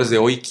emprendedores de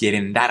hoy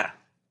quieren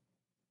dar.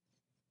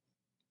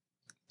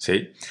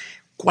 ¿Sí?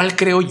 ¿Cuál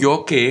creo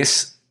yo que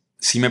es?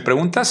 Si me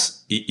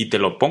preguntas, y te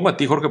lo pongo a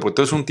ti, Jorge, porque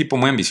tú eres un tipo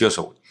muy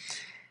ambicioso, güey.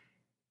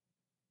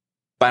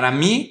 Para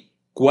mí,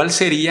 ¿cuál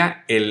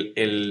sería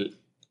el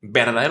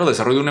verdadero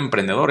desarrollo de un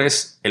emprendedor?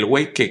 Es el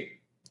güey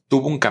que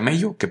tuvo un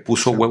camello, que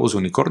puso huevos de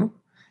unicornio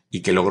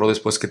y que logró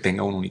después que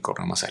tenga un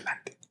unicornio más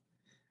adelante.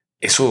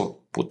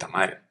 Eso, puta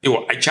madre.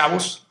 Digo, hay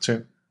chavos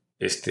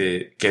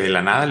que de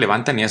la nada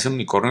levantan y hacen un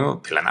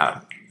unicornio de la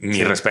nada.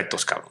 Mis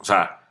respetos, cabrón. O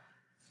sea,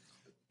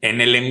 en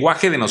el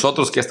lenguaje de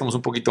nosotros, que ya estamos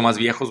un poquito más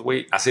viejos,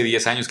 güey, hace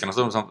 10 años que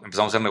nosotros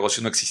empezamos a hacer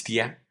negocios no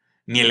existía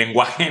ni el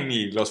lenguaje,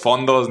 ni los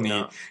fondos,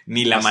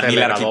 ni la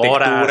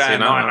arquitectura.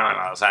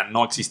 No, o sea,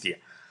 no existía.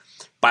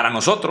 Para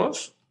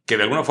nosotros, que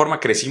de alguna forma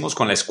crecimos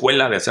con la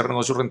escuela de hacer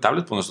negocios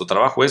rentables, pues nuestro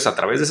trabajo es, a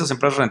través de esas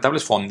empresas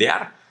rentables,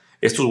 fondear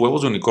estos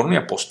huevos de unicornio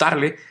y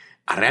apostarle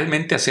a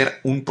realmente hacer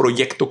un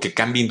proyecto que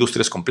cambie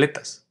industrias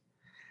completas.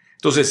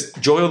 Entonces,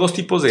 yo veo dos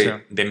tipos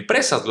de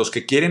empresas. Los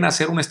que quieren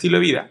hacer un estilo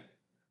de vida.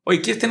 Oye,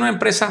 ¿quieres tener una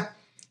empresa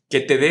que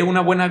te dé una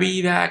buena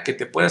vida, que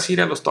te puedas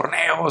ir a los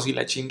torneos y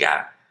la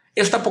chingada?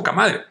 Eso está poca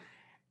madre.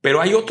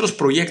 Pero hay otros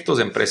proyectos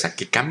de empresa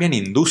que cambian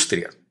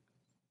industrias.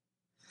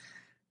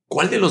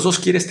 ¿Cuál de los dos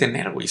quieres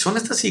tener, güey? Son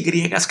estas Y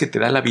que te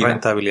da la vida.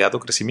 Rentabilidad o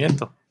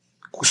crecimiento.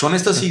 Son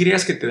estas Y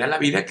que te da la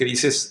vida que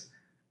dices,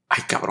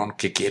 ay, cabrón,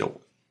 ¿qué quiero,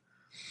 güey?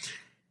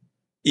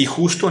 Y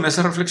justo en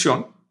esa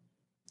reflexión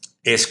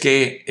es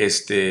que,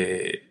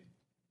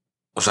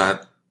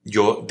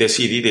 yo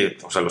decidí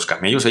los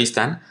camellos ahí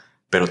están,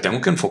 pero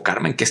tengo que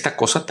enfocarme en que esta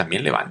cosa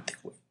también levante,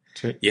 güey.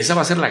 Sí. Y esa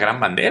va a ser la gran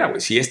bandera,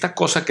 güey. Si esta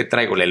cosa que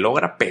traigo le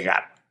logra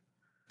pegar,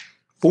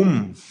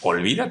 ¡pum!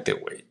 Olvídate,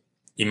 güey.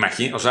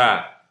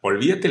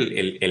 Olvídate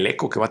el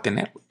eco que va a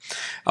tener, güey.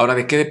 Ahora,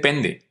 ¿de qué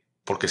depende?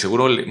 Porque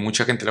seguro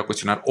mucha gente le va a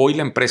cuestionar. Hoy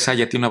la empresa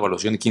ya tiene una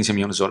evaluación de $15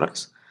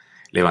 millones.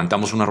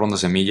 Levantamos una ronda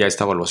semilla a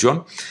esta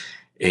evaluación.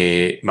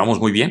 Vamos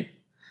muy bien.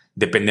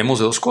 Dependemos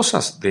de dos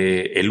cosas,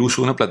 del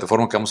uso de una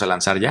plataforma que vamos a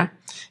lanzar ya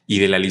y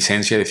de la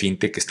licencia de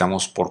fintech que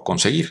estamos por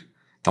conseguir.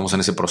 Estamos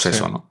en ese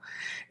proceso, sí. ¿No?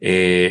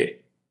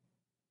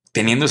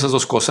 Teniendo esas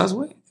dos cosas,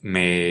 güey,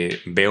 me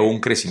veo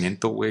un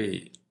crecimiento,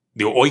 güey.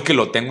 Digo, hoy que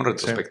lo tengo en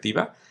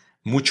retrospectiva,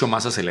 mucho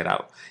más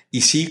acelerado.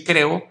 Y sí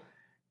creo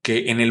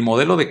que en el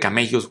modelo de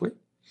camellos, güey,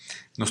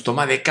 nos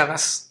toma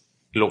décadas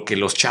lo que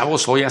los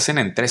chavos hoy hacen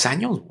en 3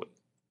 años, güey.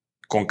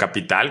 Con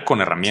capital, con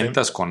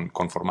herramientas, con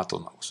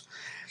formatos nuevos.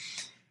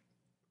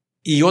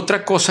 Y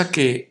otra cosa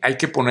que hay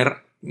que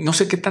poner, no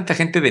sé qué tanta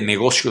gente de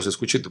negocios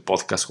escuche tu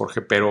podcast,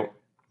 Jorge, pero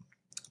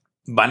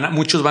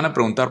muchos van a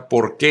preguntar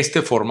por qué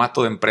este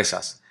formato de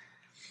empresas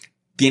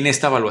tiene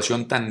esta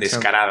evaluación tan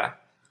descarada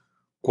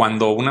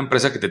cuando una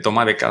empresa que te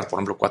toma décadas, por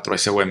ejemplo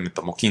 4S, güey, me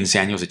tomó 15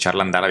 años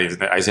echarla a andar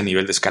a ese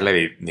nivel de escala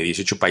de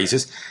 18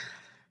 países.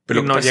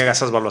 Pero no llega a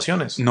esas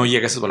evaluaciones. No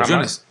llega a esas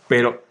evaluaciones.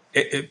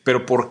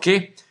 Pero ¿por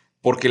qué?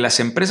 Porque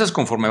las empresas,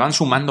 conforme van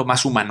sumando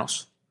más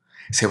humanos,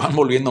 se van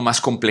volviendo más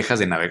complejas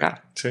de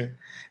navegar. Sí.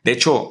 De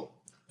hecho,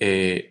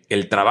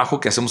 el trabajo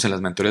que hacemos en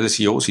las mentorías de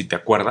CEO, si te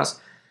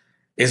acuerdas,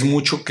 es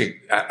mucho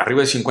que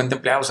arriba de 50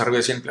 empleados, arriba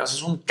de 100 empleados,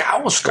 es un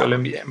caos.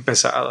 Salen bien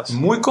pesadas.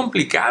 Muy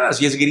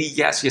complicadas. Y es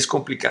grillas, y es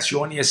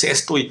complicación, y es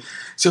esto. Y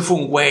se fue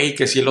un güey,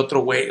 que si el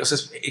otro güey. O sea,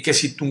 que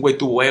si un güey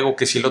tuvo ego,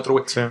 que si el otro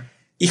güey. Sí.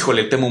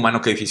 Híjole, el tema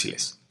humano, qué difícil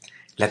es.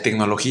 La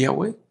tecnología,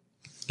 güey,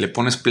 le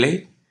pones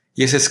play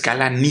y es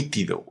escala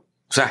nítido.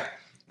 O sea,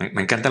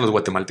 me encantan los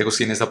guatemaltecos,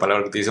 tienen esta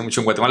palabra que te dice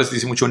mucho. En Guatemala se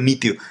dice mucho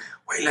nítido.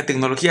 Güey, la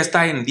tecnología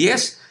está en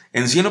 10,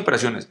 en 100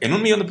 operaciones, en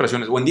 1 millón de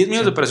operaciones o en 10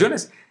 millones de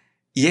operaciones.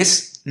 Y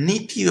es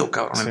nítido,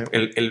 cabrón,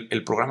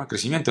 el programa de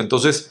crecimiento.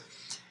 Entonces,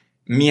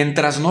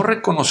 mientras no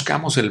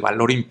reconozcamos el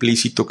valor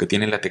implícito que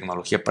tiene la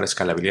tecnología para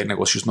escalabilidad de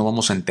negocios, no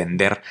vamos a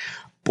entender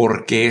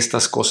por qué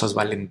estas cosas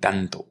valen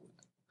tanto.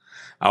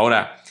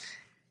 Ahora,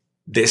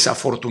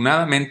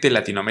 desafortunadamente,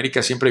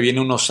 Latinoamérica siempre viene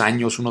unos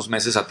años, unos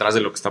meses atrás de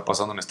lo que está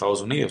pasando en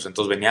Estados Unidos.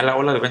 Entonces venía la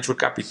ola de Venture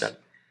Capital.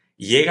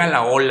 Llega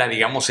la ola,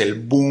 digamos, el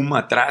boom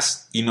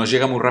atrás y nos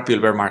llega muy rápido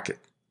el bear market.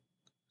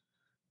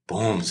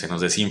 ¡Pum! Se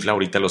nos desinfla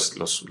ahorita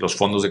los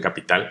fondos de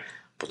capital.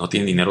 Pues no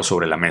tienen dinero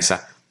sobre la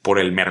mesa por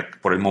el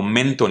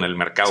momento en el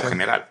mercado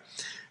general.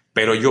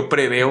 Pero yo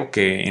preveo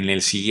que en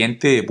el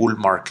siguiente bull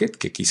market,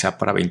 que quizá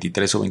para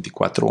 23 o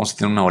 24, vamos a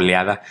tener una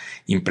oleada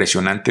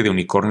impresionante de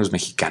unicornios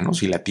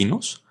mexicanos y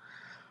latinos.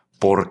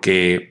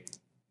 Porque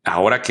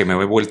ahora que me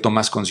he vuelto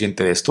más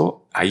consciente de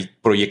esto, hay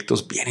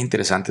proyectos bien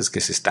interesantes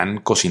que se están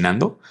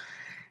cocinando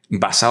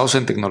basados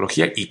en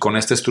tecnología y con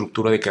esta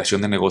estructura de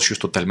creación de negocios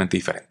totalmente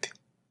diferente.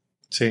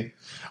 Sí.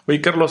 Oye,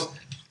 Carlos,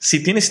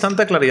 si tienes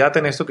tanta claridad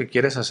en esto que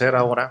quieres hacer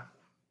ahora,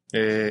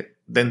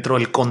 dentro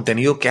del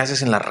contenido que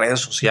haces en las redes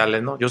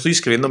sociales, ¿no? Yo estoy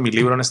escribiendo mi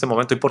libro en este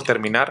momento y por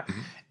terminar,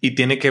 y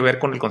tiene que ver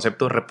con el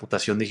concepto de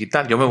reputación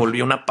digital. Yo me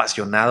volví un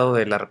apasionado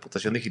de la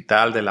reputación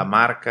digital, de la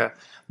marca,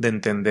 de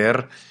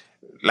entender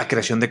la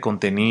creación de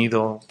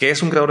contenido, qué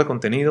es un creador de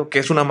contenido, qué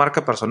es una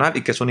marca personal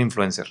y qué es un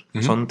influencer.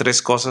 Son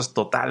 3 cosas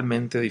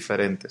totalmente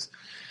diferentes.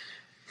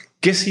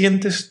 ¿Qué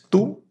sientes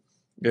tú?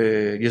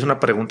 Y es una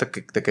pregunta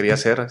que te quería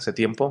hacer hace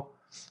tiempo.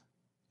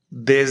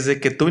 Desde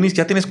que tú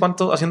 ¿ya tienes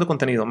cuánto haciendo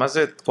contenido? ¿Más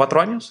de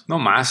 4 años? No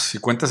más. Si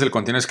cuentas el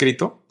contenido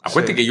escrito.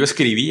 Acuérdate que yo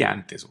escribía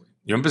antes, güey.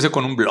 Yo empecé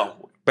con un blog,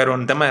 güey. Pero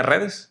en tema de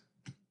redes.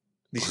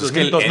 Pues es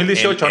que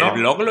 2018, ¿no? El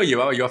blog lo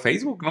llevaba yo a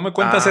Facebook. ¿No me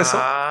cuentas eso?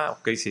 Ah,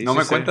 ok, sí. ¿No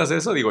me cuentas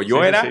eso? Digo,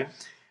 yo era...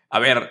 A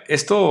ver,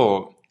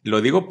 esto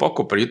lo digo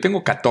poco, pero yo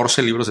tengo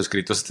 14 libros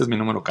escritos. Este es mi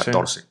número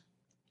 14. Sí.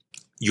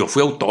 Yo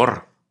fui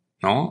autor,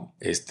 ¿no?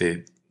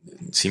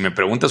 Si me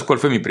preguntas cuál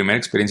fue mi primera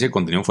experiencia de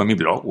contenido, fue mi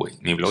blog, güey.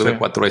 Mi blog de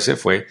 4S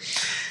fue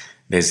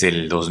desde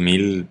el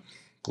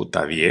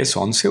 2010,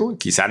 11, güey.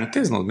 Quizá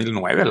antes,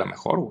 2009 a lo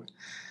mejor, güey.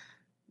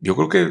 Yo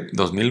creo que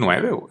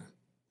 2009, güey.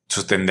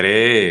 Entonces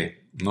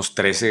tendré unos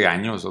 13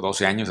 años o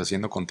 12 años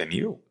haciendo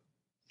contenido.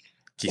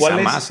 Quizá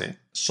más,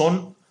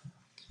 son...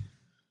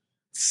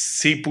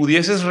 Si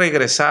pudieses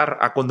regresar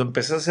a cuando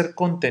empezaste a hacer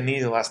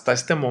contenido hasta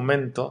este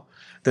momento,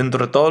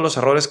 dentro de todos los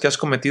errores que has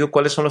cometido,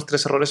 ¿cuáles son los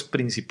 3 errores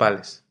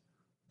principales?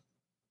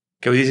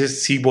 Que hoy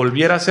dices, si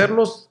volviera a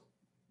hacerlos,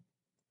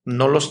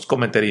 no los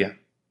cometería.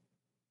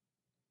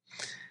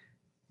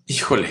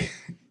 Híjole,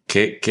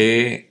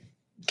 qué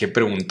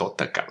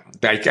preguntota, cabrón.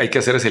 Hay que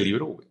hacer ese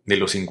libro, güey, de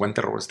los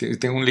 50 errores.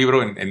 Tengo un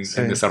libro en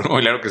desarrollo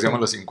inmobiliario que se llama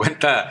los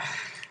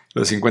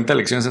 50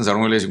 lecciones en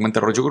desarrollo inmobiliario, 50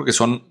 errores. Yo creo que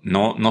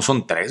no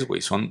son 3,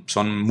 güey,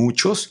 son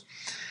muchos.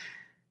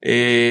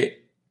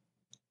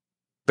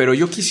 Pero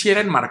yo quisiera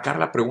enmarcar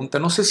la pregunta.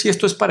 No sé si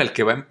esto es para el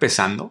que va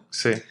empezando,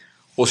 sí,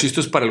 o si esto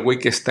es para el güey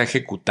que está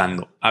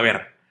ejecutando. A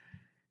ver,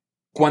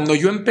 cuando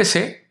yo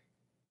empecé,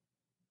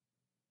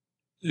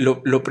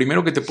 lo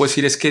primero que te puedo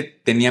decir es que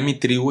tenía mi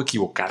tribu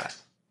equivocada.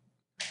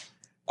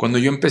 Cuando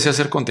yo empecé a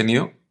hacer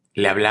contenido,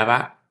 le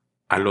hablaba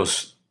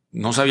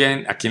no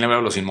sabía a quién le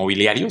hablaba, a los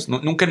inmobiliarios.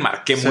 Nunca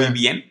enmarqué muy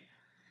bien.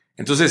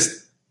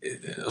 Entonces,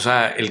 o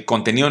sea, el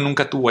contenido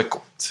nunca tuvo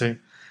eco. Sí.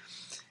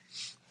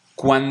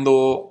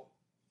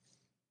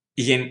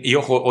 Y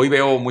ojo, hoy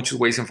veo muchos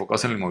güeyes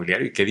enfocados en el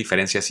inmobiliario y qué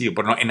diferencia ha sido.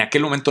 Pero no, en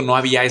aquel momento no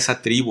había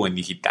esa tribu en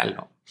digital,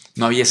 ¿no?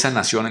 No había esa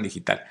nación en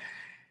digital.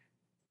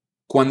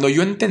 Cuando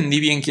yo entendí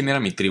bien quién era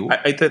mi tribu.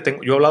 Ahí te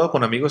tengo. Yo he hablado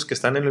con amigos que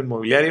están en el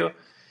inmobiliario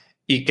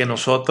y que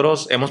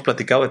nosotros hemos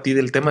platicado de ti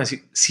del tema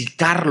de si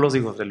Carlos,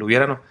 digo, del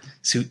hubiera,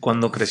 si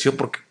cuando creció,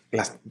 porque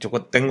yo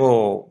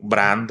tengo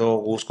Brando,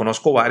 Gus,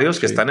 conozco varios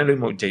que están en el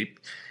inmobiliario,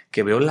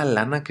 que veo la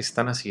lana que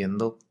están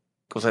haciendo,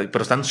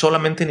 pero están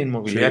solamente en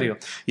inmobiliario.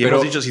 Sí, y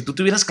hemos dicho, si tú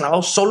te hubieras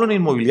clavado solo en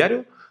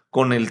inmobiliario,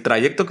 con el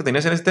trayecto que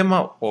tenías en este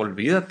tema,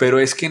 olvídate. Pero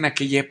es que en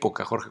aquella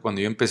época, Jorge,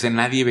 cuando yo empecé,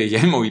 nadie veía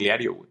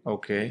inmobiliario, güey.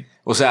 Ok.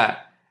 O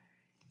sea,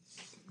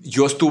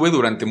 yo estuve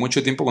durante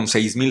mucho tiempo con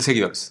 6,000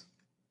 seguidores.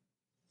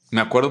 Me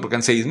acuerdo porque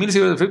en 6,000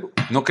 seguidores de Facebook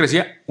no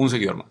crecía un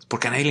seguidor más,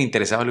 porque a nadie le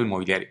interesaba lo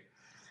inmobiliario.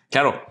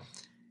 Claro,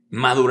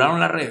 maduraron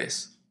las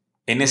redes.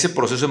 En ese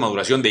proceso de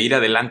maduración de ir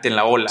adelante en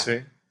la ola,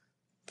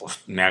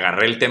 pues me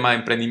agarré el tema de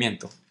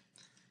emprendimiento.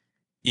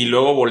 Y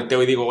luego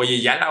volteo y digo,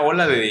 oye, ya la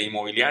ola de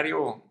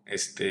inmobiliario,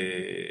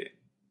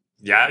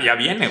 ya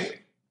viene,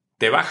 güey.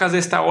 ¿Te bajas de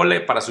esta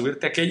ola para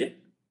subirte a aquella?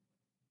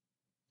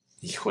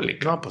 Híjole.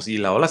 No, pues y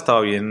la ola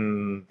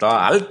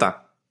estaba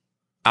alta.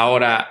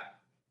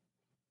 Ahora,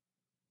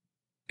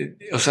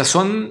 o sea,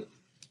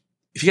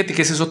 fíjate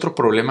que ese es otro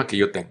problema que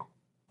yo tengo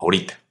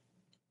ahorita.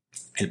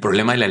 El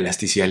problema de la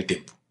elasticidad del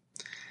tiempo.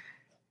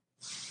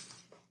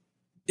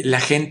 La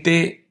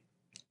gente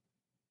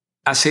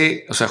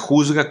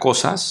juzga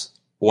cosas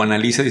o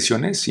analiza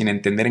decisiones sin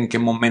entender en qué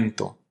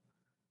momento.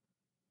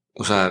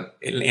 O sea,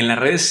 en las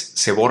redes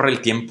se borra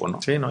el tiempo,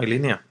 ¿no? Sí, no hay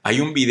línea. Hay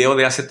un video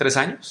de hace 3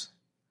 años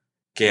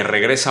que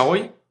regresa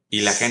hoy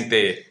y la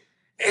gente,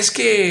 es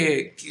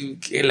que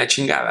la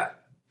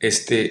chingada,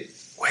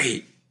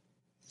 güey.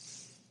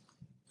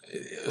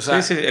 O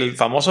sea, sí, el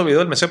famoso video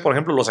del mesero, por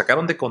ejemplo, lo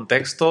sacaron de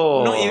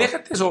contexto. No, y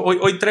déjate eso.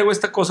 Hoy traigo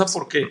esta cosa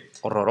porque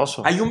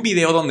horroroso. Hay un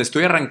video donde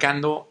estoy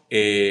arrancando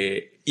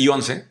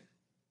I11.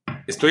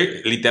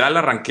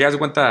 Arranqué, haz de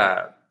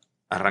cuenta,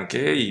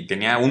 arranqué y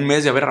tenía un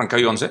mes de haber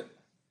arrancado I11.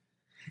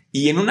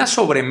 Y en una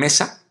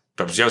sobremesa,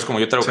 pero pues ya ves como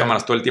yo traigo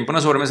cámaras todo el tiempo, en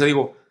una sobremesa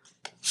digo,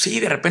 sí,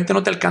 de repente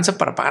no te alcanza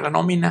para pagar la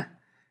nómina.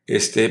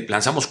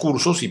 Lanzamos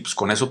cursos y pues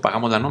con eso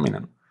pagamos la nómina,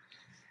 ¿no?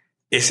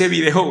 Ese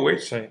video, güey,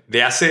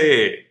 de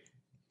hace,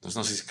 pues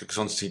no sé si creo que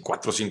son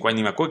 4 o 5 años,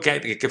 ni me acuerdo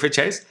qué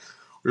fecha es,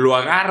 lo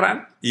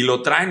agarran y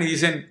lo traen y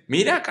dicen,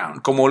 mira,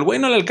 como el güey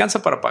no le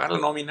alcanza para pagar la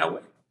nómina,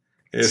 güey.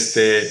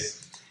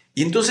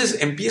 Y entonces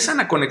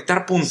empiezan a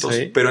conectar puntos,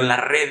 pero en las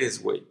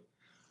redes, güey.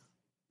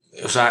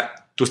 O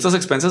sea, tú estás a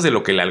expensas de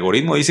lo que el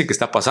algoritmo dice que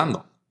está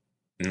pasando,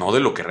 no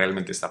de lo que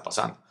realmente está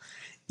pasando.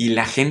 Y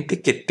la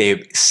gente que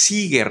te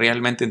sigue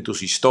realmente en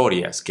tus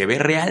historias, que ve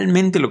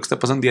realmente lo que está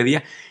pasando día a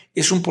día,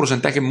 es un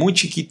porcentaje muy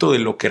chiquito de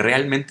lo que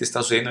realmente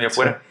está sucediendo allá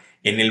afuera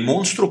en el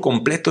monstruo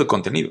completo de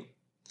contenido.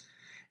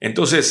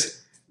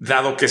 Entonces,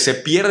 dado que se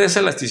pierde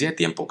esa elasticidad de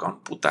tiempo,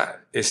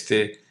 puta,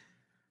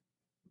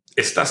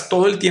 estás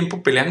todo el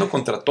tiempo peleando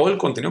contra todo el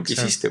contenido que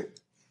hiciste. Güey.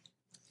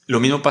 Lo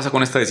mismo pasa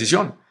con esta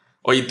decisión.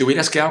 Oye, te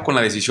hubieras quedado con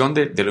la decisión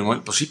de lo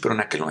inmobiliario. Pues sí, pero en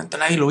aquel momento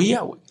nadie lo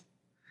oía, güey.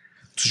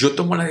 Entonces yo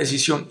tomo la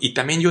decisión y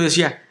también yo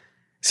decía,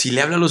 si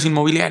le hablo a los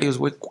inmobiliarios,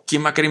 güey,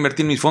 ¿quién va a querer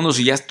invertir en mis fondos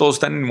si ya todos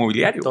están en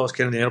inmobiliario? Todos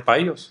quieren dinero para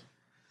ellos.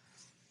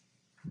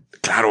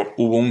 Claro,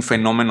 hubo un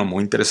fenómeno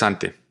muy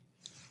interesante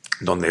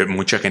donde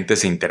mucha gente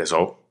se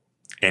interesó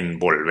en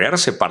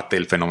volverse parte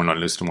del fenómeno de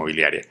la industria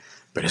inmobiliaria.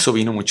 Pero eso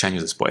vino muchos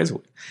años después,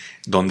 güey,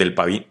 donde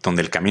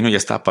el camino ya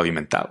estaba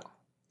pavimentado.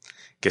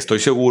 Que estoy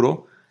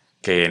seguro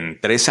que en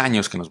 3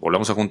 años que nos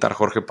volvamos a juntar,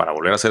 Jorge, para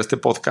volver a hacer este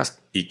podcast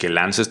y que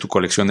lances tu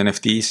colección de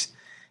NFTs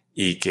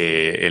y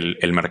que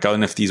el mercado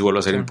de NFTs vuelva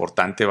a ser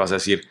importante, vas a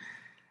decir,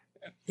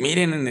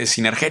 miren,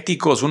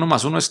 Sinergéticos, 1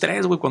 más 1 es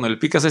 3, güey. Cuando le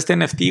picas este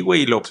NFT,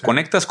 güey, y lo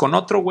conectas con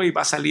otro, güey,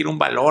 va a salir un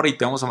valor y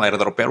te vamos a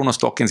airdropear unos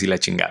tokens y la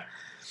chingada.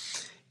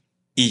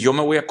 Y yo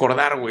me voy a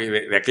acordar, güey,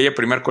 de aquella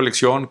primera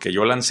colección que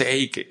yo lancé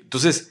y que...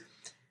 Entonces,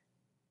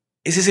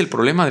 ese es el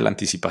problema de la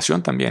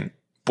anticipación también.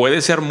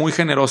 Puede ser muy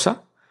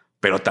generosa,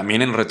 pero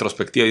también en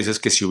retrospectiva dices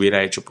que si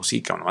hubiera hecho, pues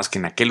sí, cabrón, más que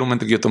en aquel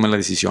momento que yo tomé la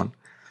decisión,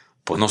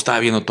 pues no estaba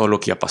viendo todo lo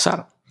que iba a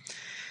pasar.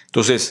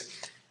 Entonces,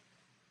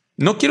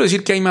 no quiero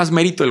decir que hay más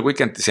mérito del güey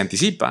que se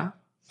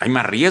anticipa, hay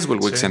más riesgo el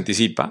güey que se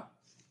anticipa,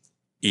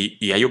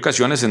 y hay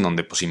ocasiones en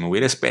donde, pues si me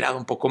hubiera esperado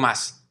un poco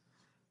más,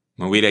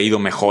 me hubiera ido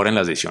mejor en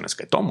las decisiones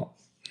que tomo,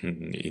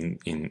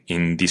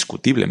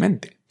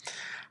 indiscutiblemente.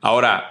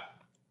 Ahora,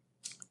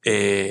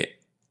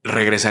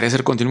 ¿regresaré a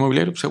hacer contenido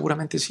inmobiliario? Pues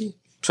seguramente sí.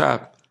 O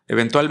sea,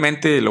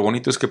 eventualmente lo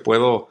bonito es que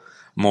puedo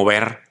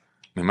mover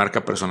mi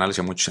marca personal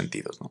hacia muchos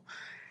sentidos, ¿no?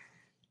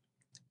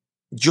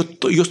 Yo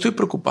estoy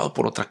preocupado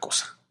por otra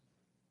cosa.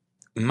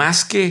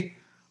 Más que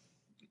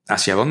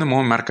hacia dónde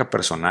muevo mi marca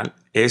personal,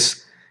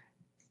 es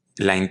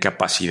la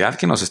incapacidad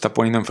que nos está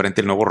poniendo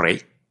enfrente el nuevo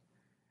rey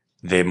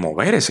de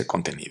mover ese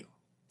contenido.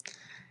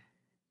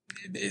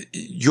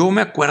 Yo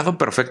me acuerdo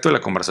perfecto de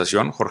la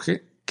conversación,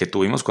 Jorge, que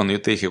tuvimos cuando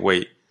yo te dije,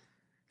 güey,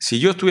 si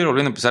yo estuviera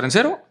volviendo a empezar en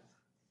cero,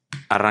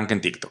 arranca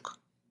en TikTok.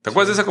 ¿Te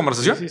acuerdas de esa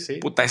conversación? Sí.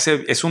 Puta,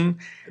 ese es un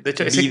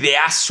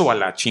videazo a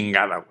la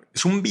chingada, güey.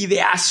 Es un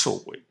videazo,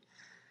 güey.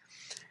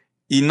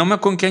 Y no me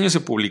acuerdo en qué año se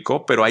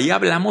publicó, pero ahí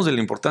hablamos de la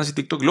importancia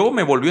de TikTok. Luego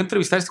me volvió a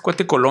entrevistar este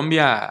cuate de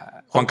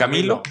Colombia, Juan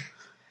Camilo,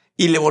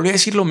 y le volví a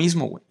decir lo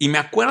mismo, güey. Y me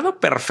acuerdo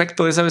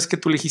perfecto de esa vez que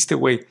tú le dijiste,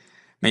 güey,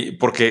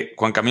 porque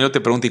Juan Camilo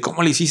te pregunta, ¿y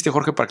cómo le hiciste,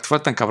 Jorge, para que te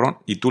fuera tan cabrón?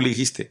 Y tú le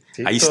dijiste,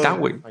 ahí está,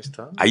 güey.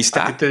 Ahí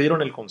está. Aquí te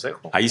dieron el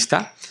consejo. Ahí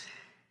está.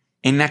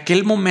 En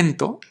aquel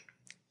momento,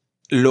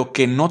 lo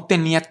que no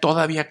tenía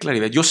todavía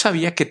claridad, yo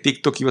sabía que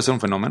TikTok iba a ser un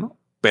fenómeno,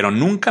 pero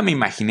nunca me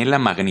imaginé la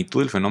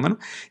magnitud del fenómeno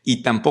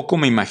y tampoco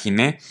me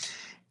imaginé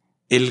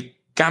el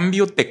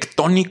cambio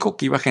tectónico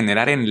que iba a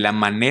generar en la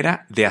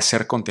manera de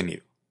hacer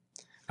contenido.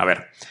 A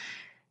ver,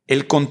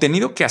 el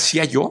contenido que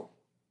hacía yo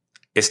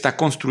está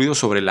construido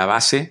sobre la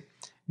base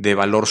de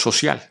valor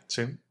social.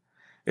 Sí.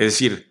 Es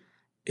decir,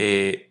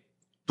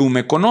 tú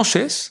me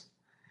conoces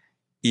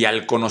y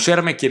al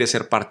conocerme quieres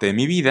ser parte de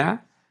mi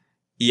vida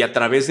y a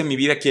través de mi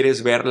vida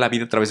quieres ver la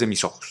vida a través de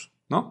mis ojos,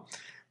 ¿no?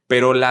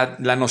 Pero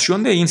la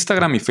noción de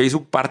Instagram y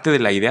Facebook parte de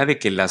la idea de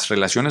que las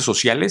relaciones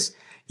sociales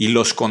y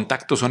los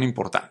contactos son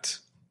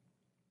importantes.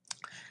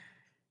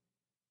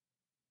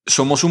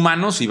 Somos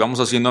humanos y vamos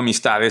haciendo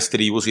amistades,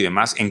 tribus y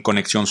demás en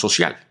conexión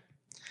social.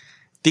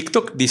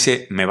 TikTok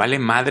dice, me vale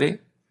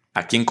madre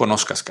a quien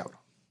conozcas,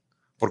 cabrón.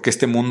 Porque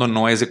este mundo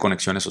no es de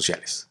conexiones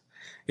sociales.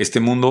 Este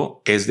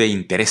mundo es de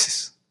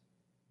intereses.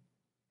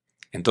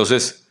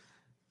 Entonces,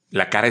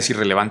 la cara es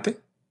irrelevante,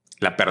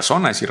 la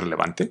persona es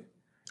irrelevante.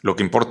 Lo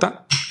que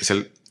importa es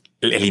el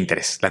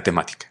interés, la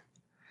temática.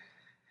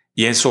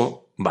 Y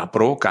eso va a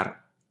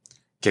provocar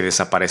que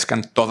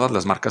desaparezcan todas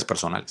las marcas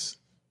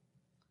personales.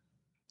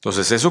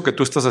 Entonces, eso que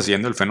tú estás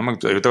haciendo, el fenómeno,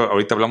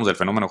 ahorita hablamos del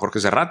fenómeno Jorge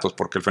Serratos,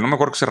 porque el fenómeno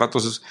Jorge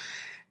Serratos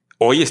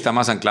hoy está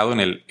más anclado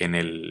en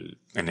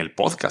el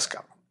podcast,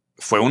 cabrón.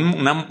 Fue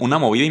una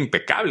movida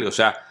impecable. O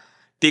sea,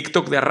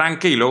 TikTok de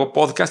arranque y luego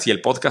podcast y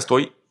el podcast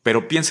hoy.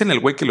 Pero piensa en el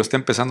güey que lo está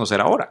empezando a hacer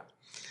ahora.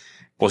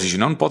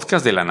 Posicionar un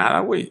podcast de la nada,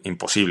 güey,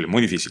 imposible,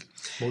 muy difícil.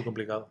 Muy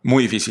complicado.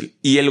 Muy difícil.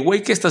 Y el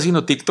güey que está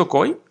haciendo TikTok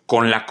hoy,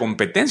 con la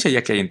competencia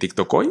ya que hay en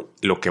TikTok hoy,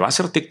 lo que va a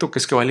hacer TikTok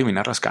es que va a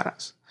eliminar las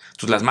caras.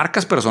 Entonces las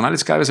marcas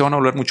personales cada vez se van a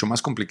volver mucho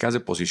más complicadas de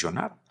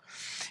posicionar.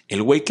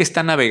 El güey que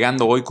está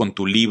navegando hoy con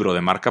tu libro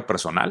de marca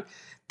personal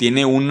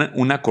tiene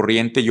una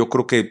corriente, yo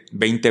creo que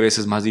 20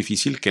 veces más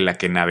difícil que la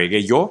que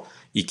navegué yo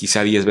y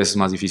quizá 10 veces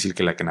más difícil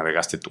que la que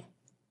navegaste tú.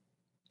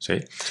 ¿Sí?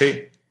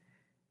 Sí.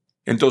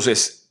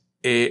 Entonces,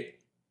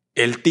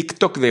 el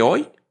TikTok de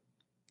hoy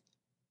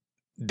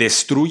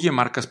destruye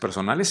marcas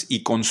personales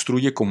y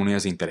construye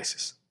comunidades de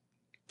intereses.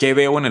 ¿Qué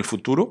veo en el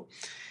futuro?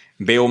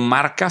 Veo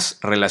marcas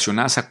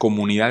relacionadas a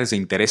comunidades de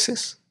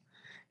intereses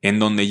en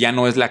donde ya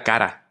no es la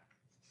cara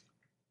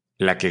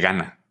la que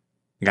gana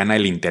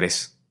el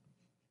interés.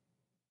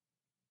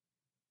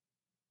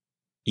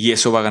 Y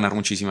eso va a ganar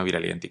muchísima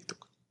viralidad en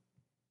TikTok.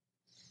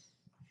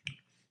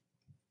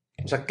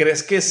 O sea,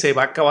 ¿crees que se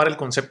va a acabar el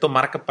concepto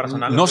marca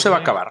personal? No se va a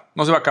acabar,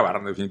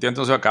 definitivamente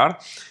no se va a acabar,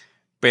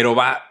 pero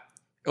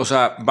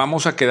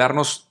vamos a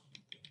quedarnos,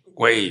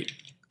 güey,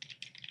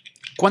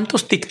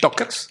 ¿cuántos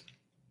TikTokers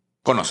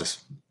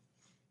conoces?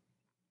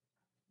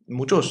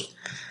 Muchos.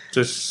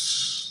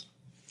 Entonces,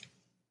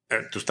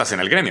 tú estás en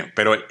el gremio,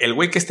 pero el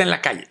güey que está en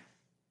la calle,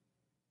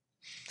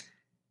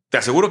 te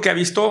aseguro que ha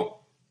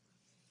visto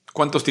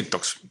 ¿cuántos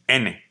TikToks?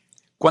 N.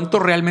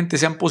 ¿Cuántos realmente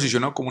se han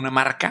posicionado como una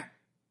marca?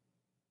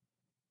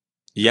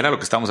 Y era lo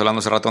que estábamos hablando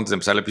hace rato antes de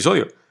empezar el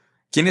episodio.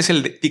 ¿Quién es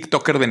el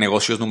TikToker de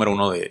negocios número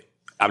 1 de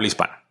habla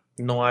hispana?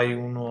 No hay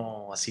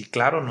uno así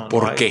claro. No,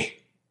 ¿Por no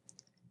qué?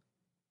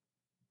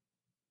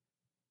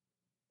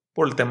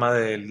 Por el tema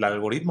del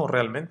algoritmo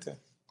realmente.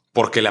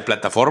 Porque la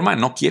plataforma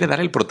no quiere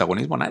dar el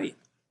protagonismo a nadie.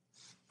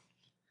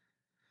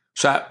 O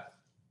sea,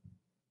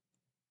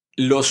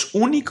 los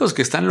únicos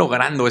que están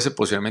logrando ese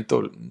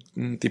posicionamiento,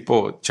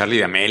 tipo Charlie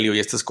D'Amelio y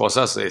estas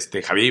cosas,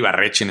 Javier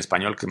Ibarreche en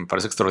español, que me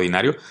parece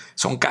extraordinario,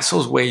 son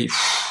casos, güey,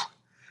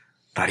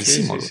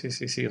 rarísimos.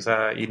 Sí. O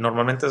sea, y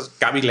normalmente es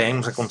Gaby Lane,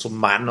 o sea, con sus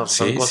manos,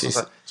 son cosas. Sí. O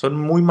sea, son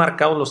muy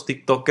marcados los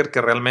TikTokers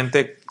que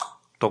realmente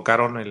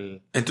tocaron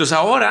el. Entonces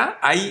ahora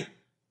hay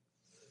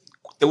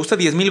 ¿Te gusta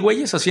 10,000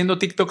 güeyes haciendo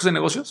TikToks de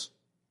negocios?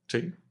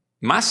 Sí.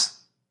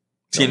 ¿Más?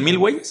 ¿100,000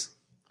 güeyes?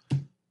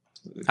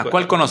 ¿A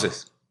cuál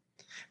conoces?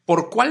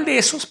 ¿Por cuál de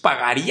esos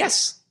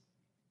pagarías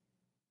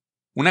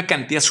una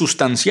cantidad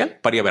sustancial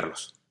para ir a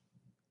verlos?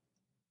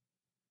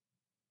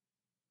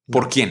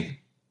 ¿Por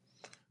quién?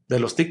 De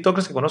los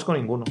TikTokers que conozco,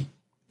 ninguno.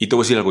 Y te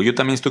voy a decir algo. Yo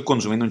también estoy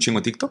consumiendo un chingo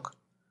de TikTok.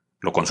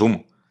 Lo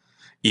consumo.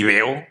 Y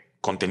veo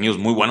contenidos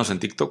muy buenos en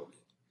TikTok.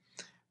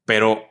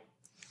 Pero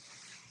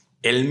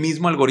el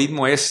mismo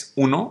algoritmo es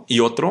uno y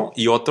otro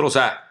y otro. O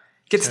sea,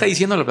 ¿qué te está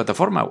diciendo la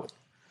plataforma, güey?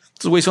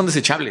 Estos güeyes son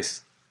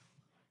desechables.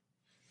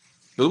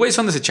 Los güeyes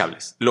son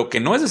desechables. Lo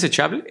que no es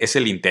desechable es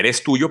el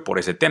interés tuyo por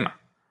ese tema.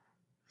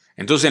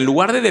 Entonces, en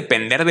lugar de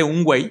depender de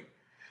un güey,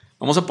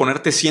 vamos a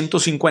ponerte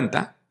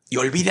 150 y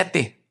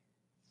olvídate.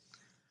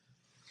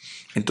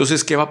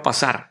 Entonces, ¿qué va a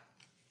pasar?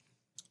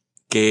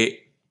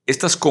 Que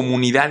estas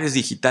comunidades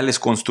digitales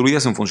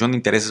construidas en función de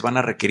intereses van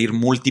a requerir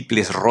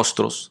múltiples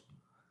rostros.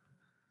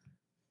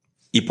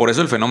 Y por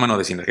eso el fenómeno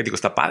de Sinergético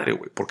está padre,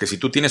 güey. Porque si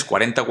tú tienes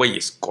 40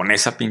 güeyes con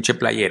esa pinche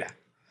playera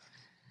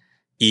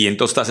y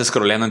entonces estás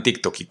scrolleando en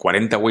TikTok y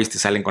 40 güeyes te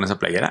salen con esa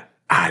playera,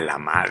 a la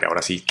madre,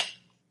 ahora sí,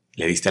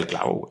 le diste al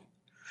clavo, güey.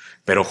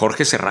 Pero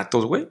Jorge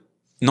Cerratos, güey,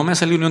 no me ha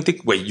salido ni un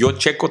TikTok, güey. Yo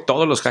checo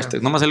todos los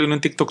hashtags. No me ha salido ni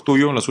un TikTok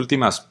tuyo en los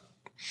últimos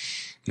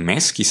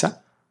meses,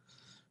 quizá.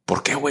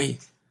 ¿Por qué, güey?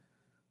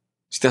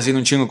 Si estás haciendo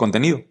un chingo de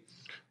contenido.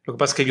 Lo que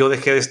pasa es que yo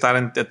dejé de estar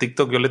en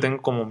TikTok. Yo le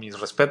tengo como mis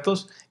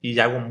respetos y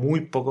hago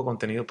muy poco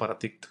contenido para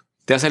TikTok.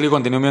 ¿Te ha salido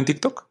contenido mío en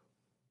TikTok?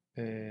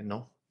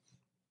 No.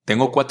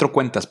 Tengo 4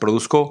 cuentas.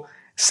 Produzco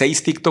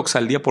 6 TikToks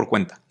al día por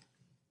cuenta.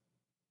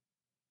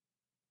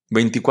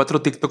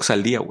 24 TikToks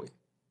al día, güey.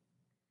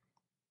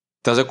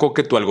 ¿Estás de acuerdo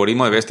que tu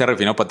algoritmo debe estar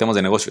refinado para temas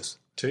de negocios?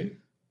 Sí.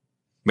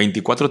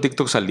 24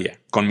 TikToks al día,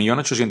 con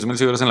 1,800,000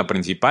 seguidores en la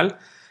principal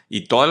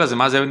y todas las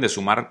demás deben de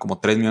sumar como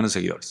 3 millones de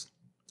seguidores.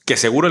 Que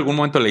seguro en algún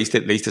momento le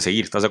diste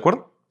seguir, ¿estás de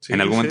acuerdo? Sí,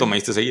 en algún momento me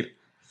diste seguir.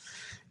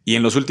 Y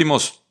en los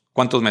últimos,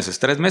 ¿cuántos meses?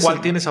 3 meses.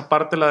 ¿Cuál tienes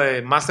aparte, la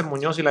de Master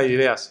Muñoz y la de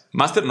Ideas?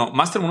 Master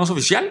Muñoz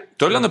Oficial.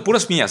 Estoy hablando de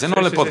puras mías, no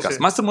el podcast. Sí.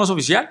 Master Muñoz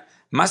Oficial,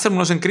 Master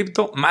Muñoz en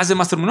cripto, más de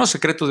Master Muñoz,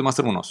 secretos de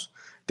Master Muñoz.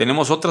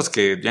 Tenemos otras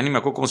que ya ni me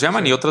acuerdo cómo se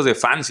llaman y otras de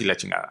fans y la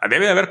chingada.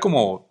 Debe de haber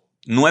como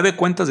 9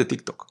 cuentas de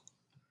TikTok.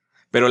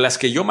 Pero las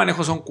que yo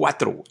manejo son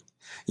 4, güey.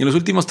 Y en los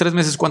últimos 3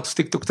 meses, ¿cuántos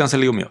TikTok te han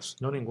salido míos?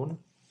 No, ninguno.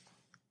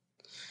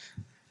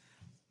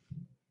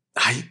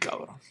 Ay,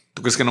 cabrón.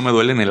 ¿Tú crees que no me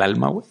duele en el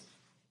alma, güey?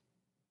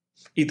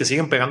 Y te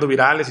siguen pegando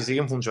virales y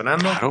siguen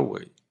funcionando. Claro,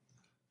 güey.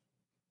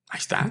 Ahí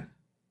está.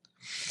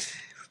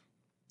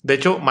 De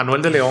hecho,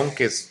 Manuel de León,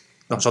 que es,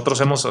 nosotros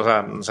hemos, o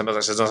sea, nos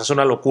hace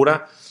una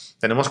locura.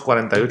 Tenemos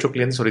 48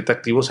 clientes ahorita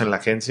activos en la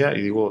agencia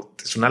y digo,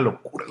 es una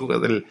locura.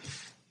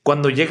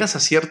 Cuando llegas a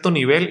cierto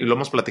nivel, y lo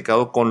hemos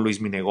platicado con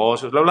Luis Mi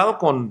Negocios, lo he hablado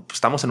con,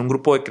 estamos en un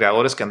grupo de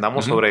creadores que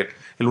andamos sobre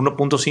el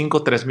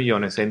 1.5, 3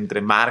 millones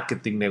entre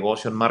marketing,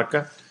 negocio en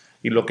marca.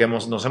 Y lo que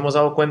nos hemos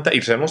dado cuenta, y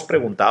nos hemos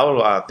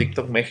preguntado a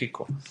TikTok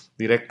México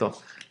directo,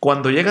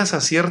 cuando llegas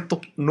a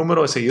cierto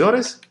número de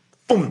seguidores,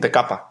 ¡pum!, te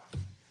capa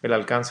el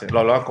alcance.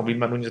 Lo hablaba con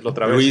Vilma Núñez la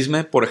otra vez.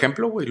 Luisme, por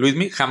ejemplo, güey.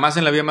 Luisme jamás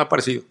en la vida me ha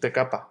aparecido. Te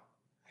capa.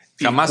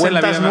 Jamás y en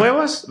la vida. Cuentas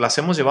nuevas las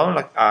hemos llevado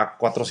a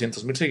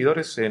 400,000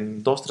 seguidores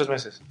en 2-3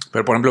 meses.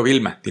 Pero, por ejemplo,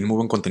 Vilma tiene muy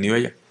buen contenido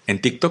ella.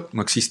 En TikTok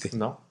no existe.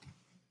 No.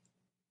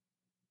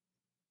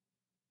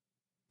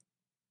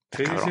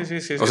 Sí.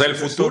 O sea, el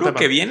futuro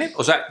que viene,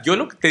 o sea, yo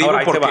lo que te digo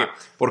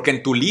porque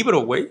en tu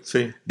libro, güey,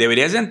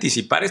 deberías de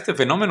anticipar este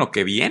fenómeno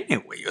que viene,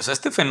 güey. O sea,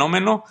 este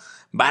fenómeno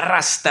va a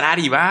arrastrar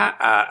y va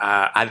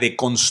a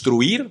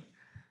deconstruir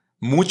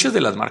muchas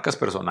de las marcas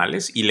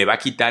personales y le va a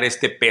quitar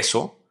este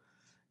peso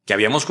que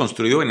habíamos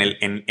construido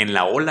en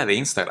la ola de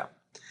Instagram.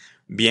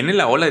 Viene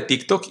la ola de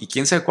TikTok y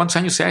quién sabe cuántos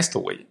años sea esto,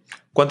 güey.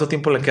 ¿Cuánto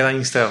tiempo le queda a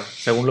Instagram,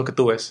 según lo que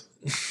tú ves?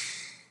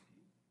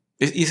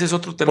 Y ese es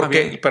otro tema.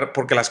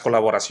 Porque las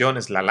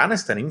colaboraciones, la lana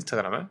está en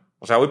Instagram, ¿eh?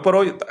 O sea, hoy por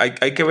hoy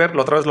hay que ver,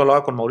 la otra vez lo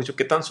hablaba con Mauricio,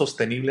 qué tan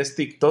sostenible es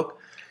TikTok.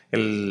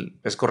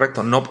 Es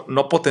correcto,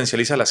 no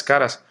potencializa las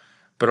caras,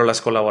 pero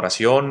las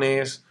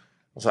colaboraciones,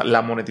 o sea,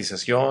 la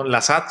monetización,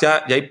 las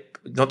ads,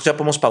 nosotros ya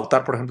podemos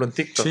pautar, por ejemplo, en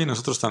TikTok. Sí,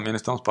 nosotros también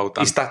estamos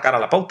pautando. Y está cara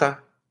la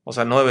pauta. O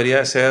sea, no debería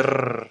de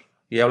ser...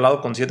 Y he hablado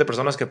con 7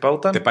 personas que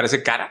pautan. ¿Te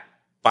parece cara?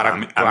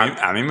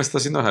 A mí me está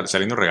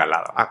saliendo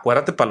regalada.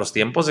 Acuérdate para los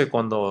tiempos de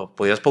cuando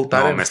podías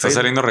pautar. No, me está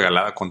saliendo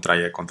regalada contra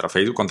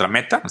Facebook, contra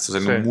Meta. Me está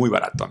saliendo muy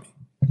barato a mí.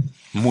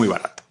 Muy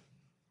barato.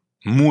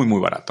 Muy, muy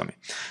barato a mí.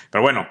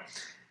 Pero bueno.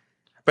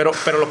 Pero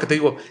lo que te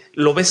digo,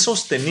 ¿lo ves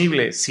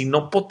sostenible si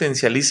no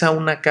potencializa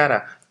una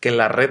cara que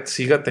la red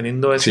siga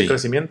teniendo ese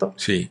crecimiento?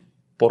 Sí.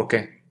 ¿Por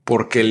qué?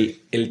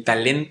 Porque el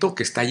talento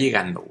que está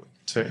llegando, güey.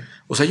 Sí.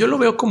 O sea, yo lo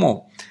veo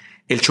como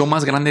el show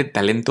más grande de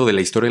talento de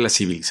la historia de la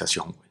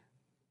civilización, güey.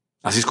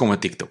 Así es como en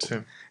TikTok. Sí.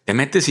 Te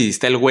metes y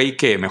está el güey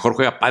que mejor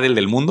juega pádel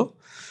del mundo.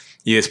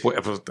 Y después,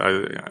 pues,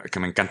 que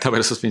me encanta ver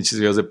esos pinches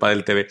videos de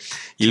Pádel TV.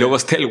 Y luego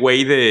está el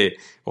güey de,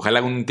 ojalá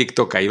haga un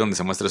TikTok ahí donde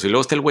se muestra eso. Y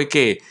luego está el güey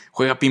que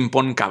juega ping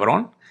pong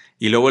cabrón.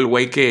 Y luego el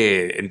güey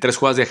que en 3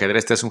 jugadas de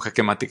ajedrez te hace un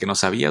jaque mate que no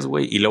sabías,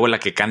 güey. Y luego la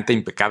que canta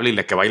impecable y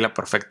la que baila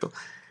perfecto.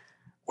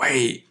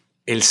 güey,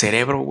 el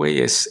cerebro, güey,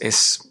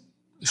 es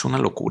una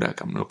locura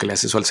lo que le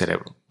hace eso al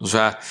cerebro. O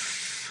sea,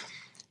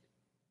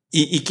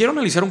 y quiero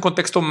analizar un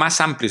contexto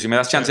más amplio, si me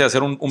das chance de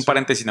hacer un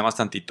paréntesis nada más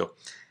tantito.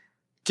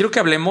 Quiero que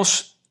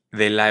hablemos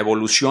de la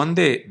evolución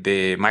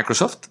de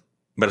Microsoft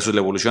versus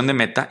la evolución de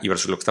Meta y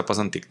versus lo que está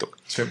pasando en TikTok.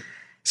 Sí.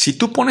 Si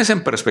tú pones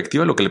en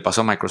perspectiva lo que le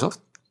pasó a Microsoft,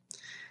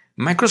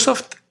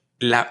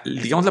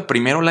 digamos, la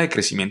primera ola de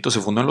crecimiento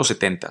se fundó en los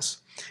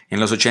 70s.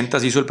 En los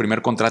 80s hizo el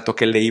primer contrato,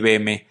 aquel de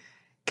IBM,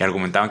 que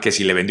argumentaban que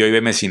si le vendió a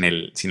IBM sin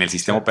el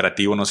sistema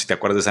operativo, no sé si te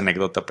acuerdas de esa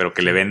anécdota, pero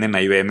que le venden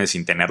a IBM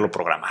sin tenerlo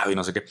programado y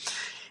no sé qué.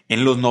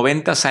 En los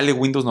 90 sale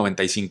Windows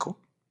 95.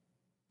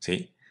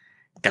 ¿Sí?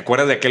 ¿Te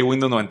acuerdas de aquel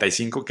Windows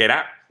 95 que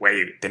era,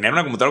 güey, tener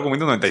una computadora con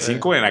Windows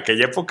 95 en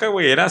aquella época,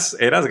 güey, eras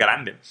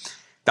grande?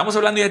 Estamos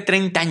hablando ya de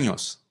 30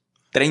 años.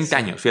 30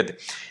 años, fíjate.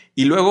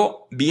 Y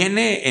luego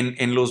viene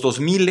en los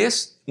 2000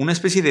 una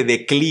especie de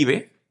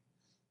declive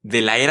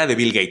de la era de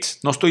Bill Gates.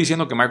 No estoy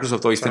diciendo que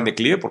Microsoft hoy esté en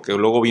declive, porque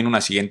luego viene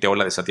una siguiente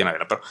ola de Satya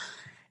Nadella, pero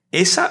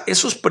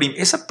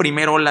esa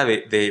primera ola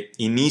de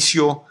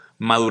inicio,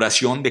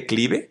 maduración,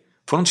 declive,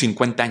 fueron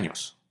 50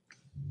 años.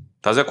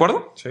 ¿Estás de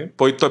acuerdo? Sí.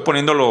 Estoy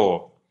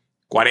poniéndolo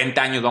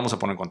 40 años, vamos a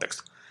poner en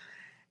contexto.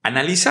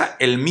 Analiza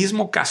el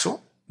mismo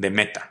caso de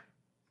Meta.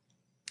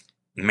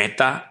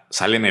 Meta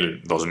sale en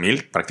el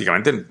 2000,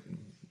 prácticamente,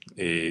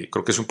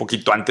 creo que es un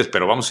poquito antes,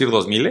 pero vamos a ir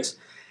 2000.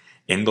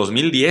 En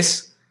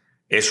 2010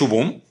 es su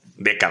boom,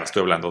 década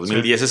estoy hablando,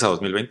 2010 es a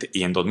 2020,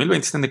 y en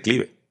 2020 está en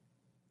declive.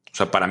 O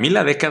sea, para mí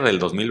la década del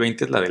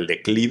 2020 es la del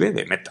declive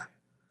de Meta.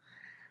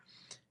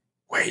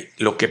 Güey,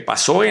 lo que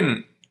pasó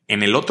en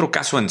el otro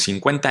caso en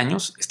 50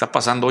 años está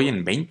pasando hoy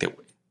en 20,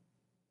 güey.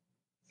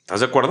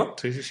 ¿Estás de acuerdo?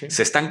 Sí, sí, sí.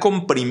 Se están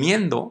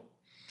comprimiendo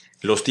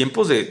los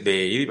tiempos de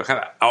ida y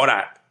bajada.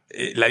 Ahora,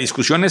 la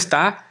discusión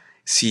está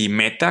si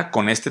Meta,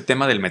 con este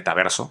tema del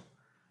metaverso,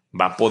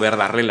 va a poder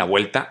darle la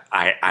vuelta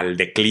al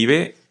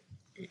declive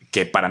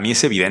que para mí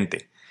es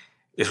evidente.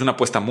 Es una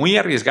apuesta muy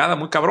arriesgada,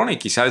 muy cabrona, y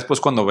quizá después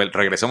cuando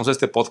regresemos a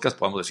este podcast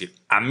podamos decir,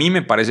 a mí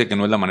me parece que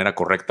no es la manera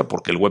correcta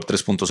porque el Web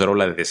 3.0,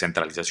 la de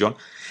descentralización,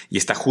 y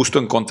está justo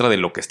en contra de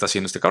lo que está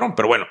haciendo este cabrón.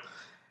 Pero bueno,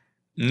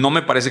 no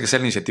me parece que sea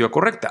la iniciativa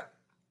correcta.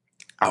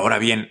 Ahora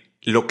bien,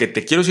 lo que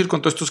te quiero decir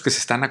con todo esto es que se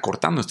están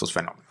acortando estos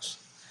fenómenos.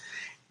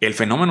 El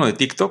fenómeno de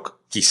TikTok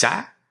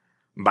quizá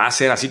va a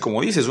ser así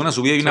como dices, una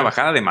subida y una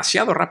bajada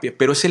demasiado rápida,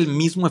 pero es el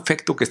mismo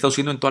efecto que está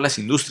haciendo en todas las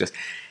industrias.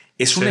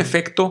 Es un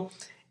efecto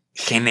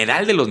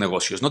general de los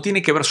negocios. No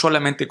tiene que ver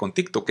solamente con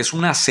TikTok. Es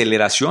una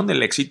aceleración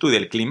del éxito y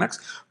del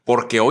clímax,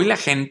 porque hoy la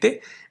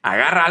gente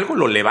agarra algo,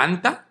 lo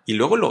levanta y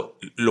luego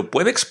lo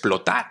puede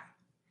explotar.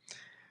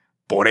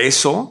 Por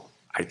eso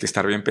hay que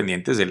estar bien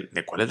pendientes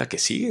de cuál es la que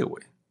sigue,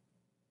 güey.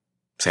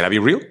 ¿Será Be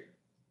Real?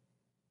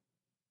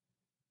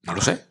 No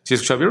lo sé. ¿Sí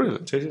escuchas Be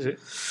Real? Sí, sí, sí.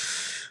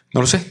 No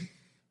lo sé.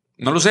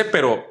 No lo sé,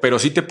 pero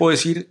sí te puedo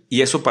decir,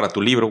 y eso para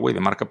tu libro, güey, de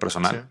marca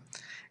personal. Sí.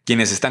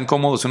 Quienes están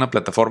cómodos en una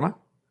plataforma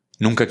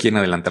nunca quieren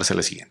adelantarse a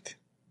la siguiente.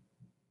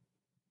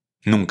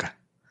 Nunca.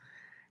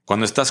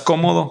 Cuando estás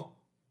cómodo,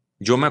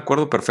 yo me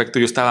acuerdo perfecto,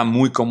 yo estaba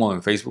muy cómodo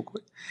en Facebook,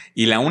 güey,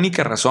 y la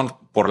única razón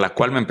por la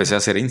cual me empecé a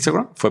hacer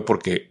Instagram fue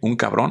porque un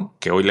cabrón,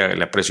 que hoy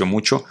le aprecio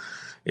mucho,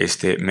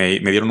 me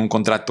dieron un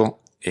contrato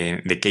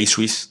de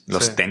K-Swiss,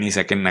 los tenis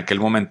en aquel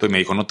momento, y me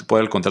dijo, no te puedo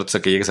dar el contrato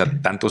hasta que llegues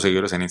a tantos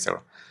seguidores en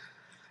Instagram.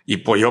 Y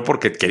pues yo,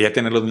 porque quería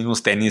tener los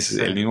mismos tenis,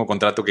 el mismo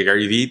contrato que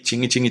Gary Vee,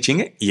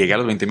 chingue, y llegué a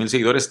los 20,000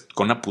 seguidores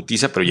con una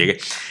putiza, pero llegué.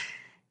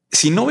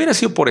 Si no hubiera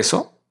sido por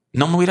eso,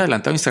 no me hubiera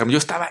adelantado a Instagram. Yo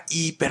estaba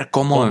hiper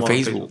cómodo en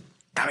Facebook.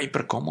 Estaba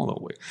hiper cómodo,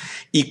 güey.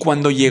 Y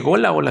cuando llegó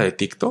la ola de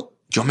TikTok,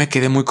 yo me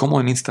quedé muy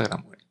cómodo en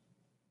Instagram, güey.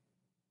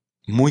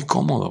 Muy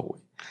cómodo,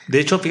 güey. De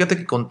hecho, fíjate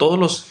que con todos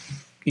los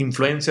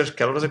influencers,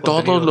 creadores de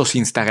contenido, todos los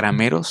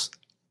instagrameros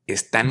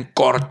están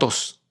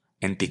cortos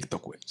en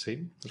TikTok, güey.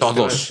 Sí.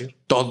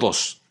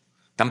 Todos.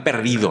 Están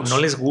perdidos. No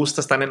les gusta,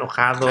 están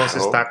enojados.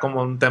 Claro. Está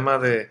como un tema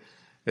de...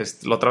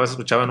 la otra vez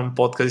escuchaba en un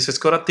podcast, dice, es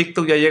que ahora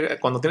TikTok ya llega,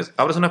 cuando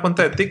abres una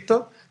cuenta de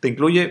TikTok, te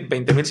incluye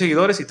 20,000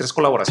 seguidores y 3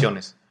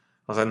 colaboraciones.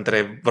 O sea,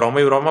 entre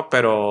broma y broma,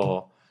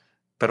 pero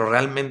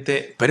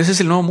realmente... Pero ese es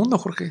el nuevo mundo,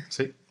 Jorge.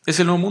 Sí. Es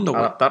el nuevo mundo,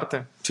 güey.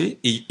 Adaptarte. Sí,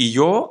 y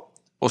yo,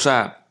 o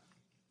sea...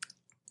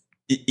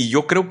 Y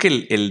yo creo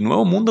que el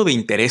nuevo mundo de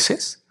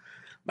intereses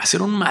va a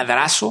ser un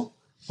madrazo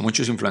a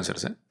muchos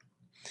influencers, ¿eh?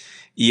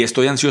 Y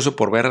estoy ansioso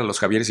por ver a los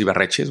Javieres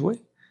Ibarreches,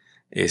 güey,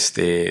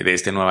 de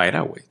esta nueva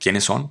era, güey.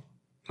 ¿Quiénes son?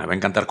 Me va a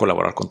encantar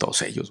colaborar con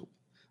todos ellos, güey.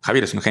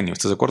 Javier es un genio,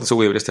 ¿estás de acuerdo? Ese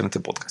güey debería estar en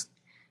este podcast.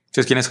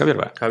 ¿Sabes quién es Javier,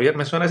 verdad? Javier,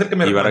 me suena, es el que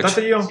me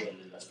recomendaste yo. Sí, el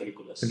de las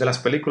películas. El de las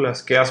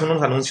películas, que hace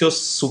unos anuncios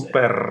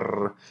súper...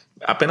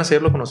 Apenas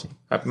ayer lo conocí.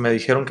 Me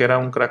dijeron que era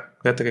un crack.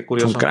 Fíjate qué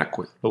curioso. Es un crack,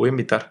 güey. Lo voy a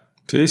invitar.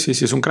 Sí,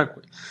 es un crack,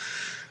 güey.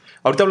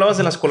 Ahorita hablabas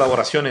de las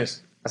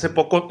colaboraciones. Hace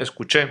poco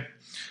escuché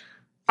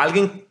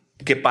alguien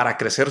que para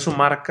crecer su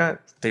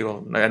marca, te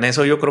digo, en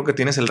eso yo creo que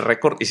tienes el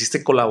récord.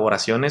 Hiciste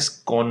colaboraciones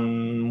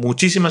con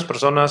muchísimas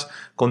personas,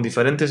 con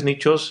diferentes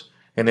nichos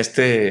en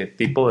este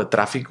tipo de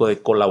tráfico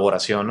de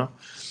colaboración, ¿no?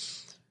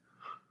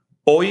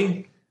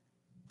 Hoy,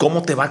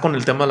 ¿Cómo te va con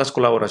el tema de las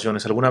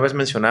colaboraciones? Alguna vez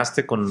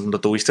mencionaste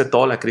cuando tuviste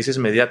toda la crisis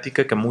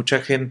mediática que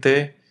mucha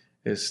gente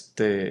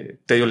te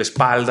dio la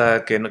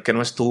espalda, que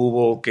no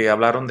estuvo, que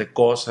hablaron de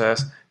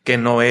cosas que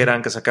no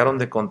eran, que sacaron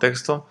de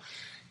contexto.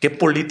 ¿Qué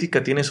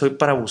política tienes hoy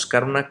para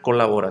buscar una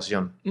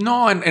colaboración?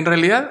 No, en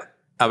realidad,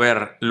 a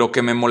ver, lo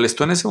que me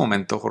molestó en ese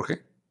momento,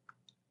 Jorge,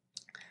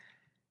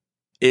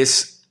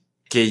 es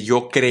que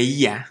yo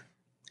creía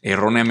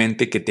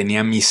erróneamente que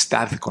tenía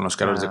amistad con los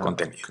creadores de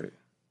contenido. Okay.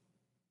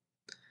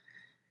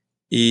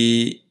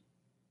 Y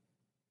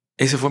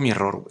ese fue mi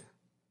error, güey.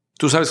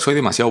 Tú sabes que soy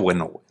demasiado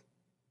bueno, güey.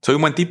 ¿Soy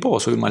un buen tipo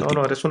o soy un mal tipo?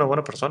 No, eres una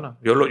buena persona.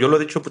 Yo lo he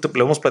dicho,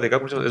 lo hemos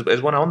platicado mucho.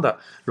 Es buena onda.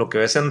 Lo que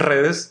ves en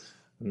redes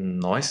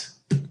no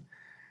es.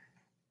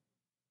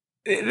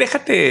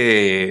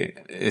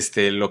 Déjate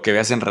lo que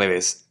veas en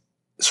redes.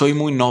 Soy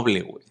muy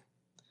noble, güey.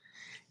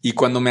 Y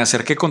cuando me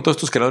acerqué con todos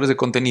estos creadores de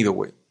contenido,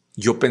 güey,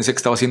 yo pensé que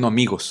estaba haciendo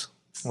amigos.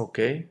 Ok.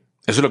 Eso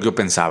es lo que yo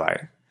pensaba,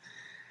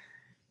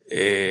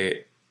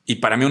 y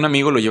para mí un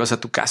amigo lo llevas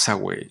a tu casa,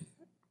 güey.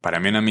 Para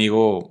mí un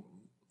amigo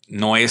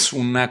no es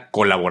una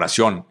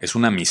colaboración, es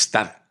una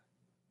amistad,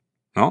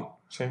 ¿no?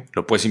 Sí.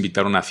 Lo puedes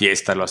invitar a una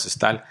fiesta, lo haces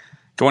tal.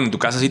 Que bueno, en tu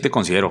casa sí te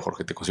considero,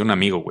 Jorge, te considero un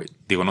amigo, güey.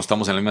 Digo, no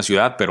estamos en la misma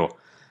ciudad, pero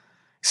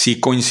sí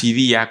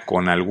coincidía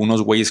con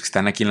algunos güeyes que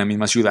están aquí en la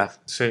misma ciudad.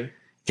 Sí.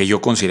 Que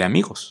yo consideré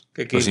amigos.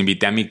 Los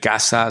invité a mi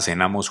casa,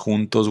 cenamos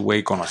juntos,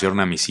 güey, conocieron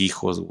a mis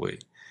hijos, güey.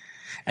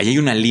 Ahí hay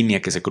una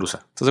línea que se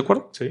cruza. ¿Estás de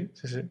acuerdo? Sí.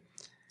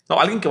 No,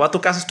 alguien que va a tu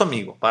casa es tu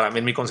amigo. Para mí,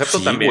 en mi concepto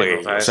sí, también.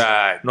 Güey, o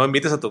sea, no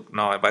invites a tu...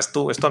 No, es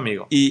tu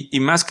amigo. Y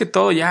más que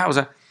todo ya, o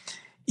sea...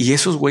 Y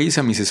esos güeyes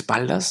a mis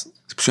espaldas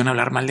se pusieron a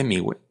hablar mal de mí,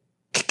 güey.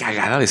 Qué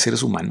cagada de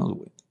seres humanos,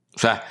 güey. O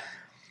sea,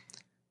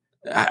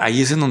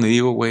 ahí es en donde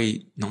digo,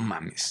 güey, no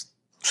mames.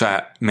 O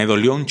sea, me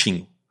dolió un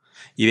chingo.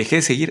 Y dejé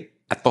de seguir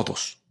a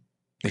todos.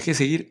 Dejé de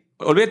seguir.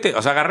 Olvídate,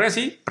 o sea, agarré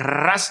así,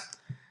 ras,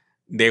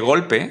 de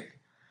golpe,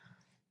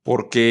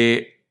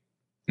 porque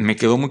me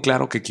quedó muy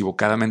claro que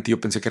equivocadamente yo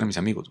pensé que eran mis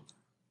amigos.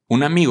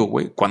 Un amigo,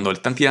 güey, cuando le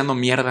están tirando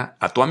mierda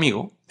a tu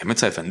amigo, te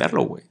metes a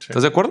defenderlo, güey. Sí.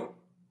 ¿Estás de acuerdo?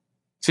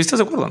 ¿Sí estás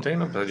de acuerdo? Sí,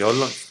 no,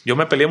 pues yo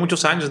me peleé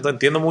muchos años, entonces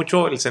entiendo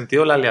mucho el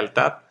sentido de la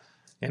lealtad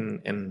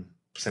en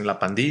la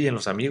pandilla, en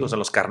los amigos, en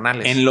los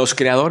carnales. En los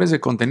creadores de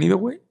contenido,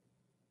 güey,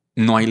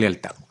 no hay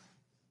lealtad. Güey.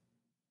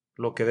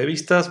 Lo que dé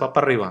vistas va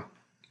para arriba.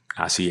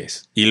 Así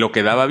es. Y lo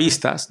que daba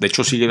vistas, de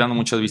hecho sigue dando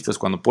muchas vistas.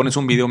 Cuando pones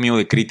un video mío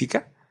de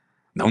crítica,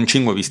 da un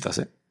chingo de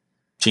vistas,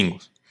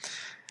 chingos.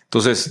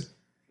 Entonces,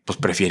 pues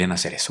prefieren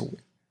hacer eso,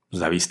 güey. Pues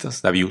da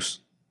vistas, da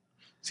views.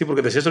 Sí,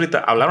 porque decías ahorita,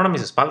 hablaron a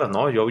mis espaldas,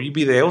 ¿no? Yo vi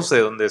videos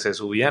de donde se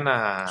subían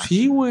a...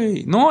 Sí,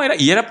 güey. No,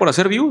 era por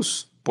hacer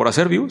views. Por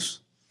hacer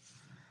views.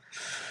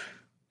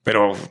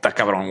 Pero está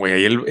cabrón,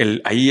 güey.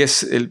 Ahí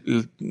es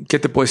 ¿qué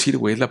te puedo decir,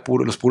 güey? Es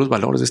los puros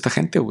valores de esta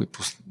gente, güey.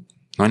 Pues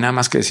no hay nada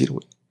más que decir,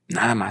 güey.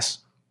 Nada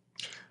más.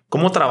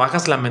 ¿Cómo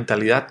trabajas la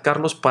mentalidad,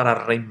 Carlos, para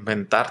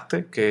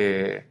reinventarte?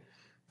 Que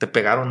te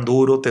pegaron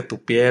duro, te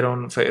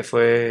tupieron,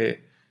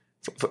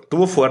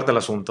 estuvo fuerte el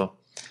asunto.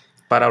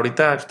 Para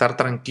ahorita estar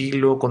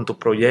tranquilo con tu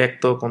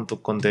proyecto, con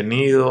tu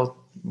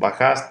contenido,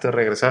 bajaste,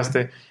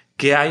 regresaste.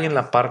 ¿Qué hay en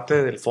la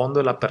parte del fondo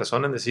de la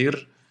persona en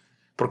decir?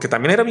 Porque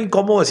también era bien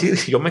cómodo decir,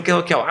 yo me quedo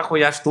aquí abajo,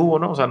 ya estuvo,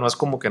 ¿no? O sea, no es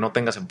como que no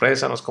tengas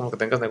empresa, no es como que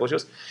tengas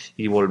negocios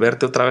y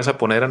volverte otra vez a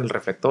poner en el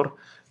reflector.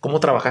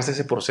 ¿Cómo trabajaste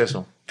ese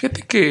proceso?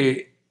 Fíjate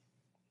que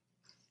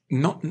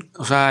no,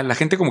 o sea, la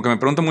gente como que me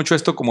pregunta mucho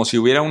esto como si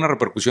hubiera una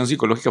repercusión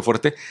psicológica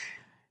fuerte.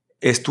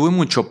 Estuve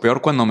mucho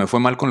peor cuando me fue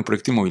mal con el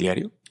proyecto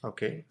inmobiliario.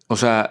 Ok. O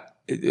sea,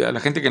 a la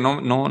gente que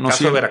no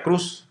caso de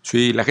Veracruz.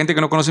 Sí, la gente que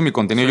no conoce mi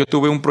contenido. Sí. Yo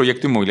tuve un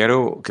proyecto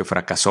inmobiliario que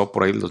fracasó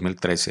por ahí el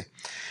 2013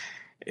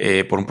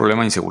 por un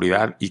problema de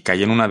inseguridad y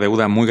caí en una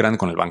deuda muy grande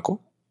con el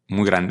banco,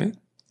 muy grande.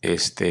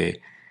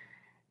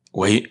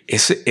 Güey,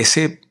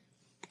 ese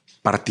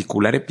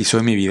particular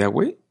episodio de mi vida,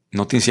 güey,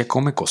 no te decía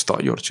cómo me costó,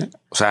 George.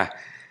 O sea,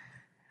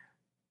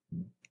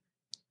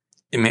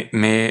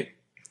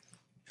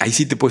 ahí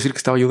sí te puedo decir que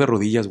estaba yo de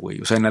rodillas,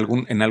 güey. O sea, en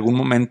algún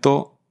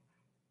momento,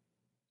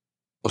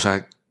 o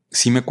sea,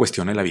 sí me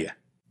cuestioné la vida.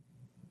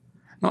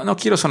 No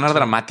quiero sonar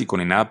dramático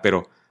ni nada,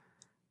 pero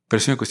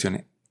sí me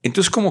cuestioné.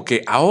 Entonces, como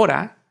que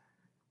ahora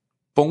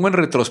pongo en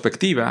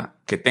retrospectiva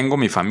que tengo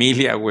mi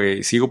familia,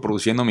 güey, sigo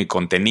produciendo mi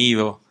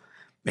contenido,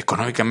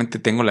 económicamente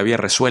tengo la vida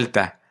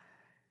resuelta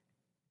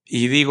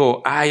y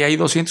digo, hay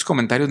 200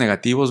 comentarios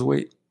negativos,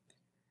 güey.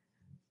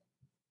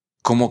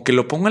 Como que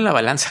lo pongo en la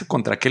balanza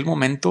contra aquel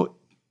momento,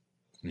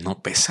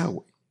 no pesa,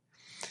 güey.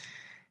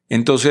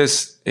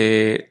 Entonces,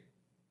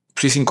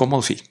 sí es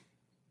incómodo, sí.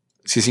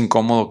 Sí es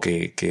incómodo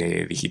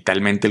que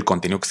digitalmente el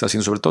contenido que está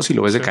haciendo, sobre todo si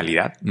lo ves de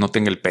calidad, no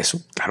tenga el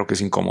peso. Claro que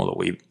es incómodo,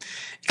 güey.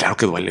 Claro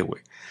que duele,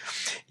 güey.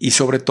 Y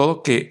sobre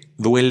todo que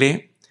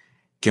duele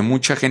que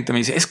mucha gente me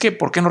dice, es que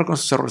 ¿por qué no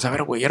reconoces errores? A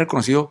ver, güey, he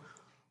reconocido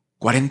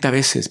 40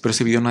 veces, pero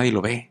ese video nadie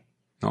lo ve,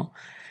 ¿no?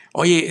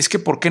 Oye, es que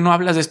 ¿por qué no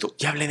hablas de esto?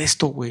 Ya hablé de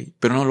esto, güey,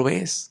 pero no lo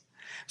ves.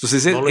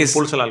 Entonces no lo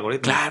impulsa el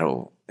algoritmo.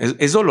 Claro,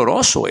 es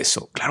doloroso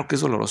eso. Claro que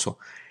es doloroso.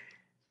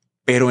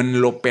 Pero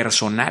en lo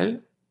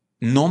personal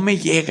no me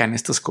llegan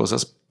estas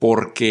cosas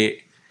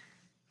porque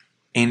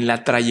en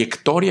la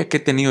trayectoria que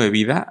he tenido de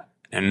vida,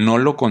 no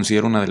lo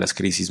considero una de las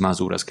crisis más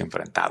duras que he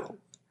enfrentado.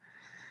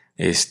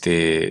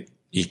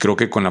 Y creo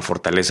que con la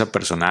fortaleza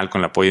personal,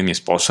 con el apoyo de mi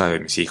esposa, de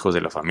mis hijos,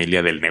 de la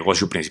familia, del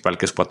negocio principal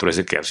que es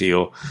 4S, que ha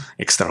sido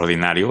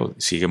extraordinario,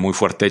 sigue muy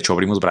fuerte. De hecho,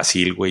 abrimos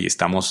Brasil, güey, y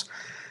estamos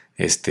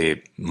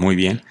muy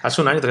bien.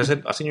 Hace un año traes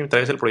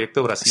el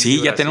proyecto de Brasil.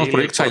 Sí, ya tenemos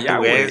proyectos allá,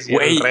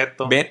 güey.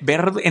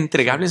 Ver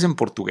entregables en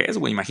portugués,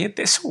 güey.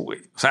 Imagínate eso, güey.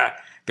 O sea,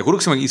 te juro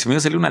que se me iba a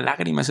salir una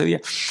lágrima ese día.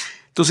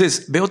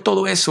 Entonces, veo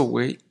todo eso,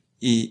 güey,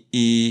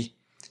 y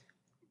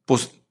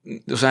pues,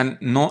 o sea,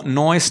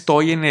 no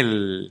estoy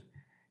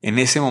en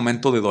ese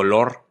momento de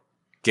dolor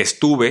que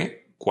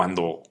estuve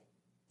cuando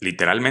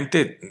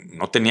literalmente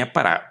no tenía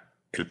para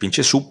el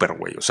pinche súper,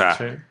 güey. O sea,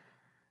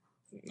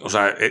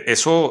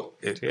 eso...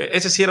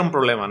 ese sí era un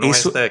problema, ¿no?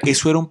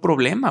 Eso era un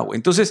problema, güey.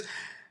 Entonces,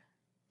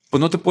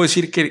 pues no te puedo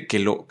decir que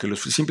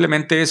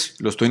simplemente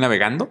lo estoy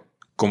navegando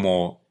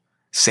como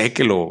sé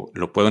que lo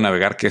puedo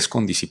navegar, que es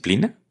con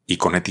disciplina y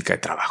con ética de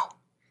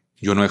trabajo.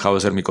 Yo no he dejado de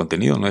hacer mi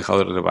contenido, no he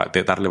dejado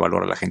de darle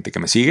valor a la gente que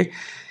me sigue.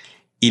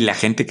 Y la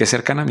gente que es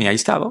cercana a mí ha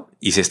estado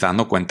y se está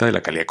dando cuenta de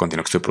la calidad de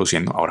contenido que estoy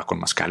produciendo ahora con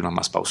más calma,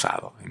 más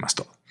pausado y más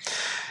todo.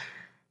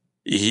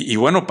 Y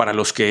bueno, para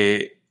los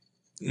que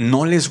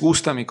no les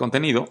gusta mi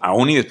contenido,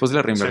 aún y después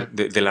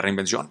de la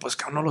reinvención, pues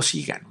que no lo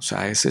sigan. O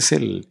sea, ese es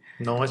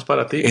no es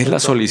para ti. Es la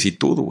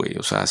solicitud, güey.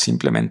 O sea,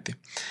 simplemente.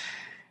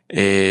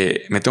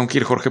 Me tengo que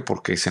ir, Jorge,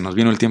 porque se nos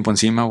vino el tiempo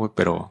encima, güey,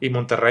 pero... Y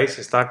Monterrey se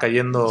está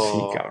cayendo...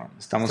 Sí, cabrón.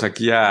 Estamos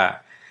aquí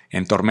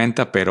en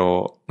tormenta,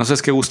 pero no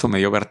sabes qué gusto me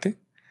dio verte.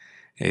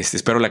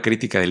 Espero la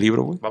crítica del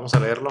libro, güey. Vamos a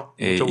leerlo.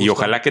 Y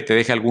ojalá que te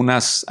deje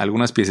algunas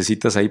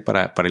piececitas ahí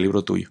para el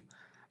libro tuyo.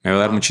 Me va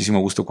a dar muchísimo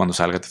gusto cuando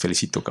salga. Te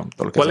felicito,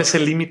 cabrón. ¿Cuál es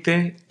el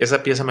límite?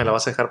 Esa pieza me la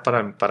vas a dejar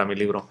para mi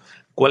libro.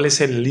 ¿Cuál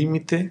es el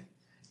límite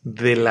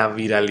de la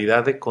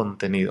viralidad de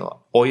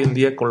contenido? Hoy en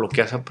día, con lo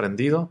que has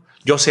aprendido,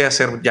 yo sé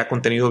hacer ya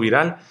contenido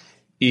viral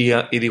y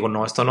digo,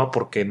 no, esto no,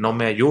 porque no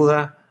me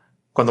ayuda.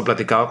 Cuando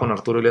platicaba con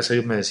Arturo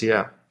Iglesias, me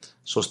decía,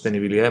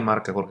 sostenibilidad de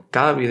marca, porque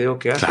cada video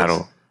que haces...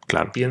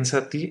 Claro. Piensa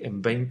a ti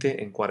en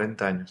 20, en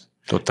 40 años.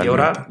 Totalmente. Y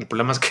ahora el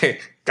problema es que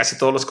casi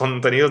todos los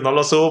contenidos no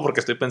los subo porque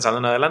estoy pensando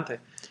en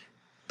adelante.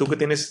 ¿Tú qué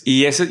tienes?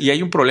 Y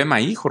hay un problema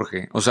ahí,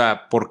 Jorge. O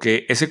sea,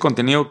 porque ese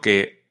contenido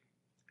que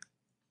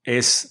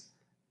es,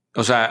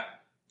 o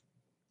sea,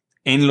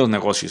 en los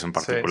negocios en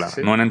particular,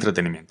 no en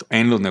entretenimiento,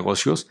 en los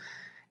negocios,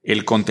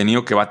 el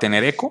contenido que va a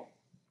tener eco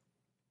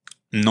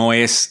no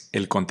es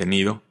el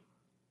contenido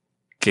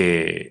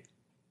que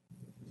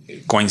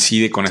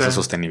coincide con esa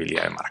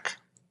sostenibilidad de marca.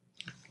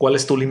 ¿Cuál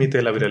es tu límite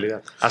de la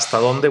viralidad? ¿Hasta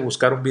dónde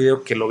buscar un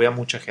video que lo vea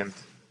mucha gente?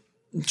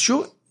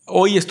 Yo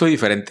hoy estoy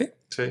diferente.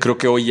 Sí. Creo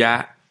que hoy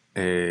ya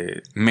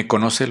me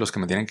conoce los que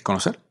me tienen que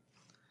conocer.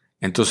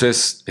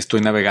 Entonces estoy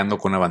navegando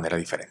con una bandera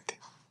diferente.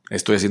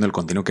 Estoy haciendo el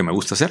contenido que me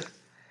gusta hacer.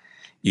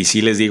 Y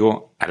sí les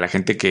digo a la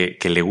gente que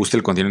le guste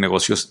el contenido de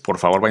negocios, por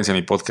favor váyanse a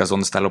mi podcast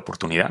 ¿Dónde está la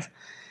oportunidad?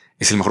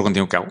 Es el mejor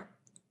contenido que hago.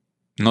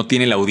 No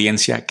tiene la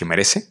audiencia que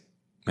merece.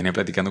 Venía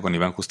platicando con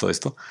Iván justo de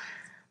esto.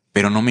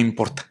 Pero no me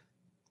importa.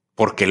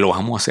 Porque lo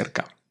amo hacer,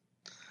 cabrón.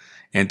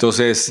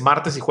 Entonces...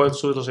 ¿Martes y jueves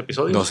subes 2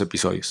 episodios? 2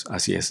 episodios,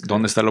 así es.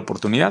 ¿Dónde está la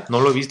oportunidad? No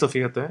lo he visto,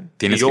 fíjate.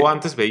 Y yo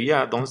antes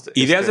veía...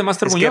 Ideas de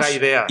Master Muñoz.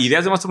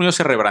 Ideas de Master Muñoz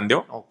se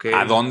rebrandeó Okay.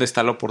 a ¿Dónde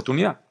está la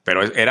oportunidad?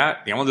 Pero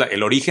era, digamos,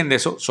 el origen de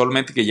eso,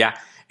 solamente que ya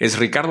es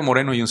Ricardo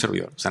Moreno y un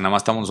servidor. O sea, nada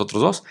más estamos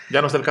nosotros dos.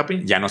 ¿Ya no está el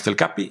Capi? Ya no está el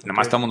Capi. Nada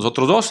más estamos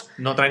nosotros dos.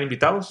 ¿No traen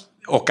invitados?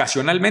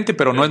 Ocasionalmente,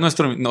 pero no es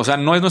nuestro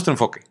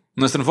enfoque.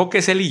 Nuestro enfoque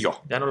es él y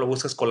yo. Ya no lo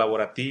buscas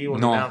colaborativo.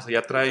 No. Ni nada. O sea,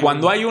 ya trae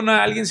Cuando hay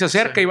alguien se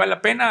acerca y vale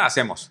la pena,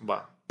 hacemos.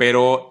 Va.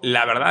 Pero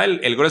la verdad,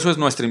 el grueso es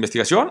nuestra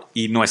investigación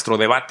y nuestro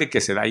debate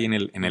que se da ahí en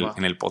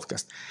el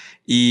podcast.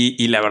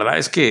 Y la verdad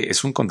es que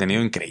es un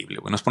contenido increíble.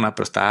 Bueno, no es por nada,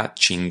 pero está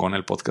chingón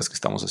el podcast que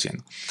estamos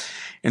haciendo.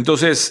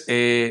 Entonces,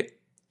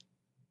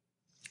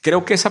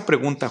 creo que esa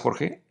pregunta,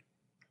 Jorge,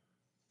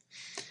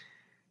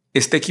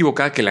 está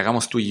equivocada que la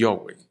hagamos tú y yo,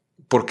 güey.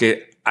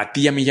 Porque a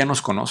ti y a mí ya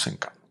nos conocen,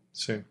 cabrón.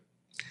 Sí.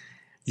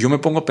 Yo me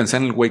pongo a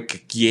pensar en el güey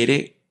que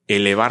quiere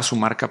elevar su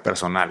marca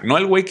personal. No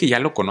el güey que ya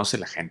lo conoce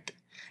la gente.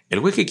 El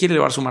güey que quiere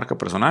elevar su marca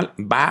personal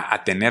va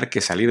a tener que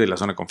salir de la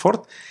zona de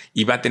confort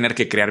y va a tener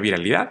que crear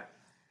viralidad.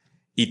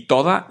 Y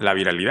toda la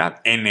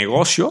viralidad en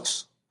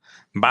negocios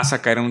vas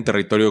a caer en un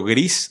territorio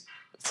gris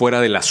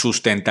fuera de la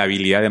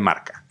sustentabilidad de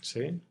marca.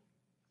 Sí.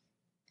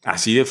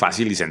 Así de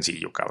fácil y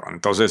sencillo, cabrón.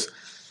 Entonces,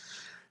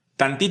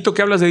 tantito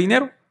que hablas de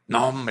dinero,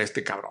 no, hombre,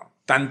 cabrón.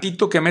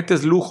 Tantito que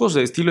metes lujos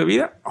de estilo de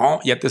vida, no,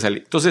 ya te salí.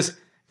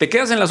 Entonces, ¿te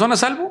quedas en la zona a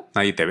salvo?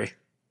 Nadie te ve.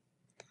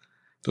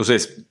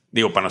 Entonces,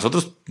 digo, para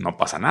nosotros no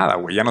pasa nada,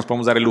 güey. Ya nos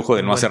podemos dar el lujo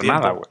de no hacer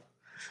nada, güey.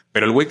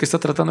 Pero el güey que está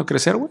tratando de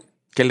crecer, güey,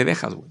 ¿qué le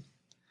dejas, güey?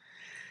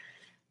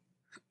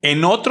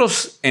 En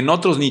otros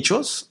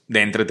nichos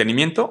de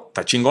entretenimiento,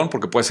 está chingón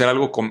porque puede ser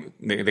algo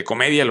de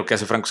comedia. Lo que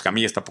hace Franco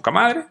Escamilla está poca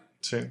madre.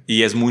 Sí.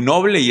 Y es muy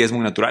noble y es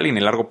muy natural y en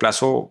el largo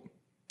plazo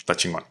está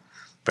chingón.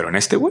 Pero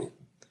en güey,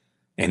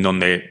 en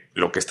donde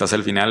lo que estás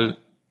al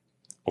final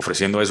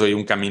ofreciendo eso y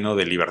un camino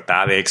de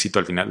libertad, de éxito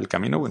al final del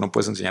camino, güey, no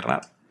puedes enseñar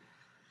nada.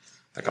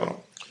 Está cabrón.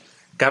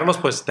 Carlos,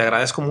 pues te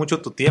agradezco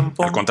mucho tu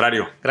tiempo. Al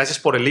contrario. Gracias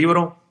por el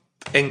libro.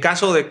 En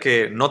caso de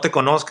que no te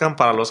conozcan,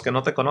 para los que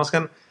no te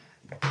conozcan,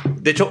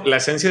 de hecho, la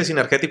esencia de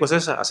Sinergéticos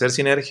es hacer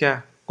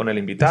sinergia con el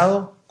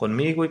invitado,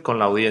 conmigo y con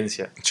la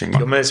audiencia.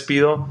 Chingón. Yo me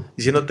despido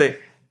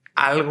diciéndote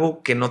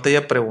algo que no te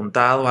haya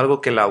preguntado,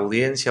 algo que la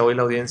audiencia, hoy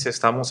la audiencia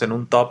estamos en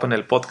un top en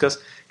el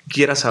podcast,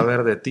 quiera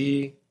saber de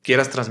ti,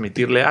 quieras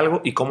transmitirle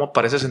algo y cómo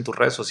apareces en tus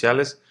redes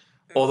sociales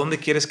o dónde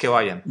quieres que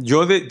vayan.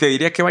 Yo te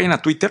diría que vayan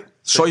a Twitter.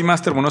 Sí. Soy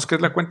Master Muñoz, que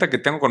es la cuenta que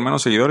tengo con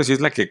menos seguidores y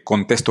es la que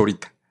contesto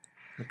ahorita.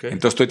 Okay.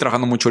 Entonces estoy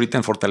trabajando mucho ahorita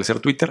en fortalecer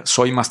Twitter.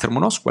 Soy Master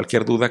Muñoz.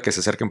 Cualquier duda que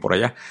se acerquen por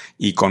allá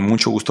y con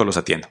mucho gusto los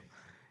atiendo.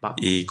 Va.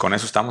 Y con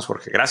eso estamos,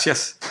 Jorge.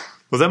 Gracias.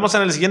 Nos vemos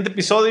en el siguiente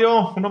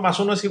episodio. 1 más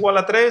 1 es igual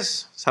a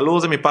 3.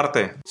 Saludos de mi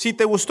parte. Si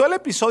te gustó el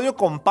episodio,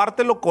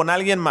 compártelo con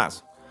alguien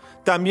más.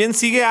 También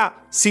sigue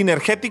a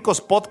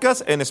Sinergéticos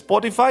Podcast en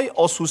Spotify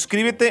o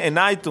suscríbete en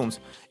iTunes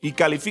y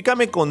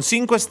califícame con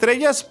 5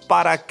 estrellas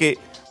para que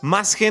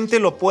más gente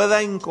lo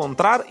pueda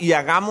encontrar y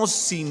hagamos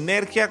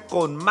sinergia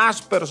con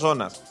más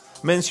personas.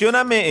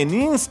 Mencióname en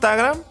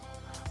Instagram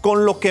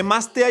con lo que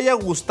más te haya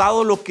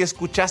gustado lo que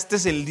escuchaste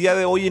el día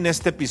de hoy en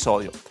este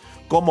episodio,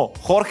 como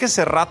Jorge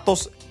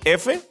Cerratos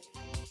F.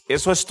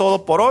 Eso es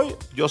todo por hoy.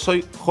 Yo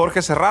soy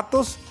Jorge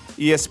Cerratos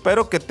y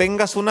espero que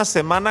tengas una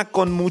semana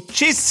con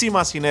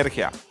muchísima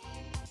sinergia.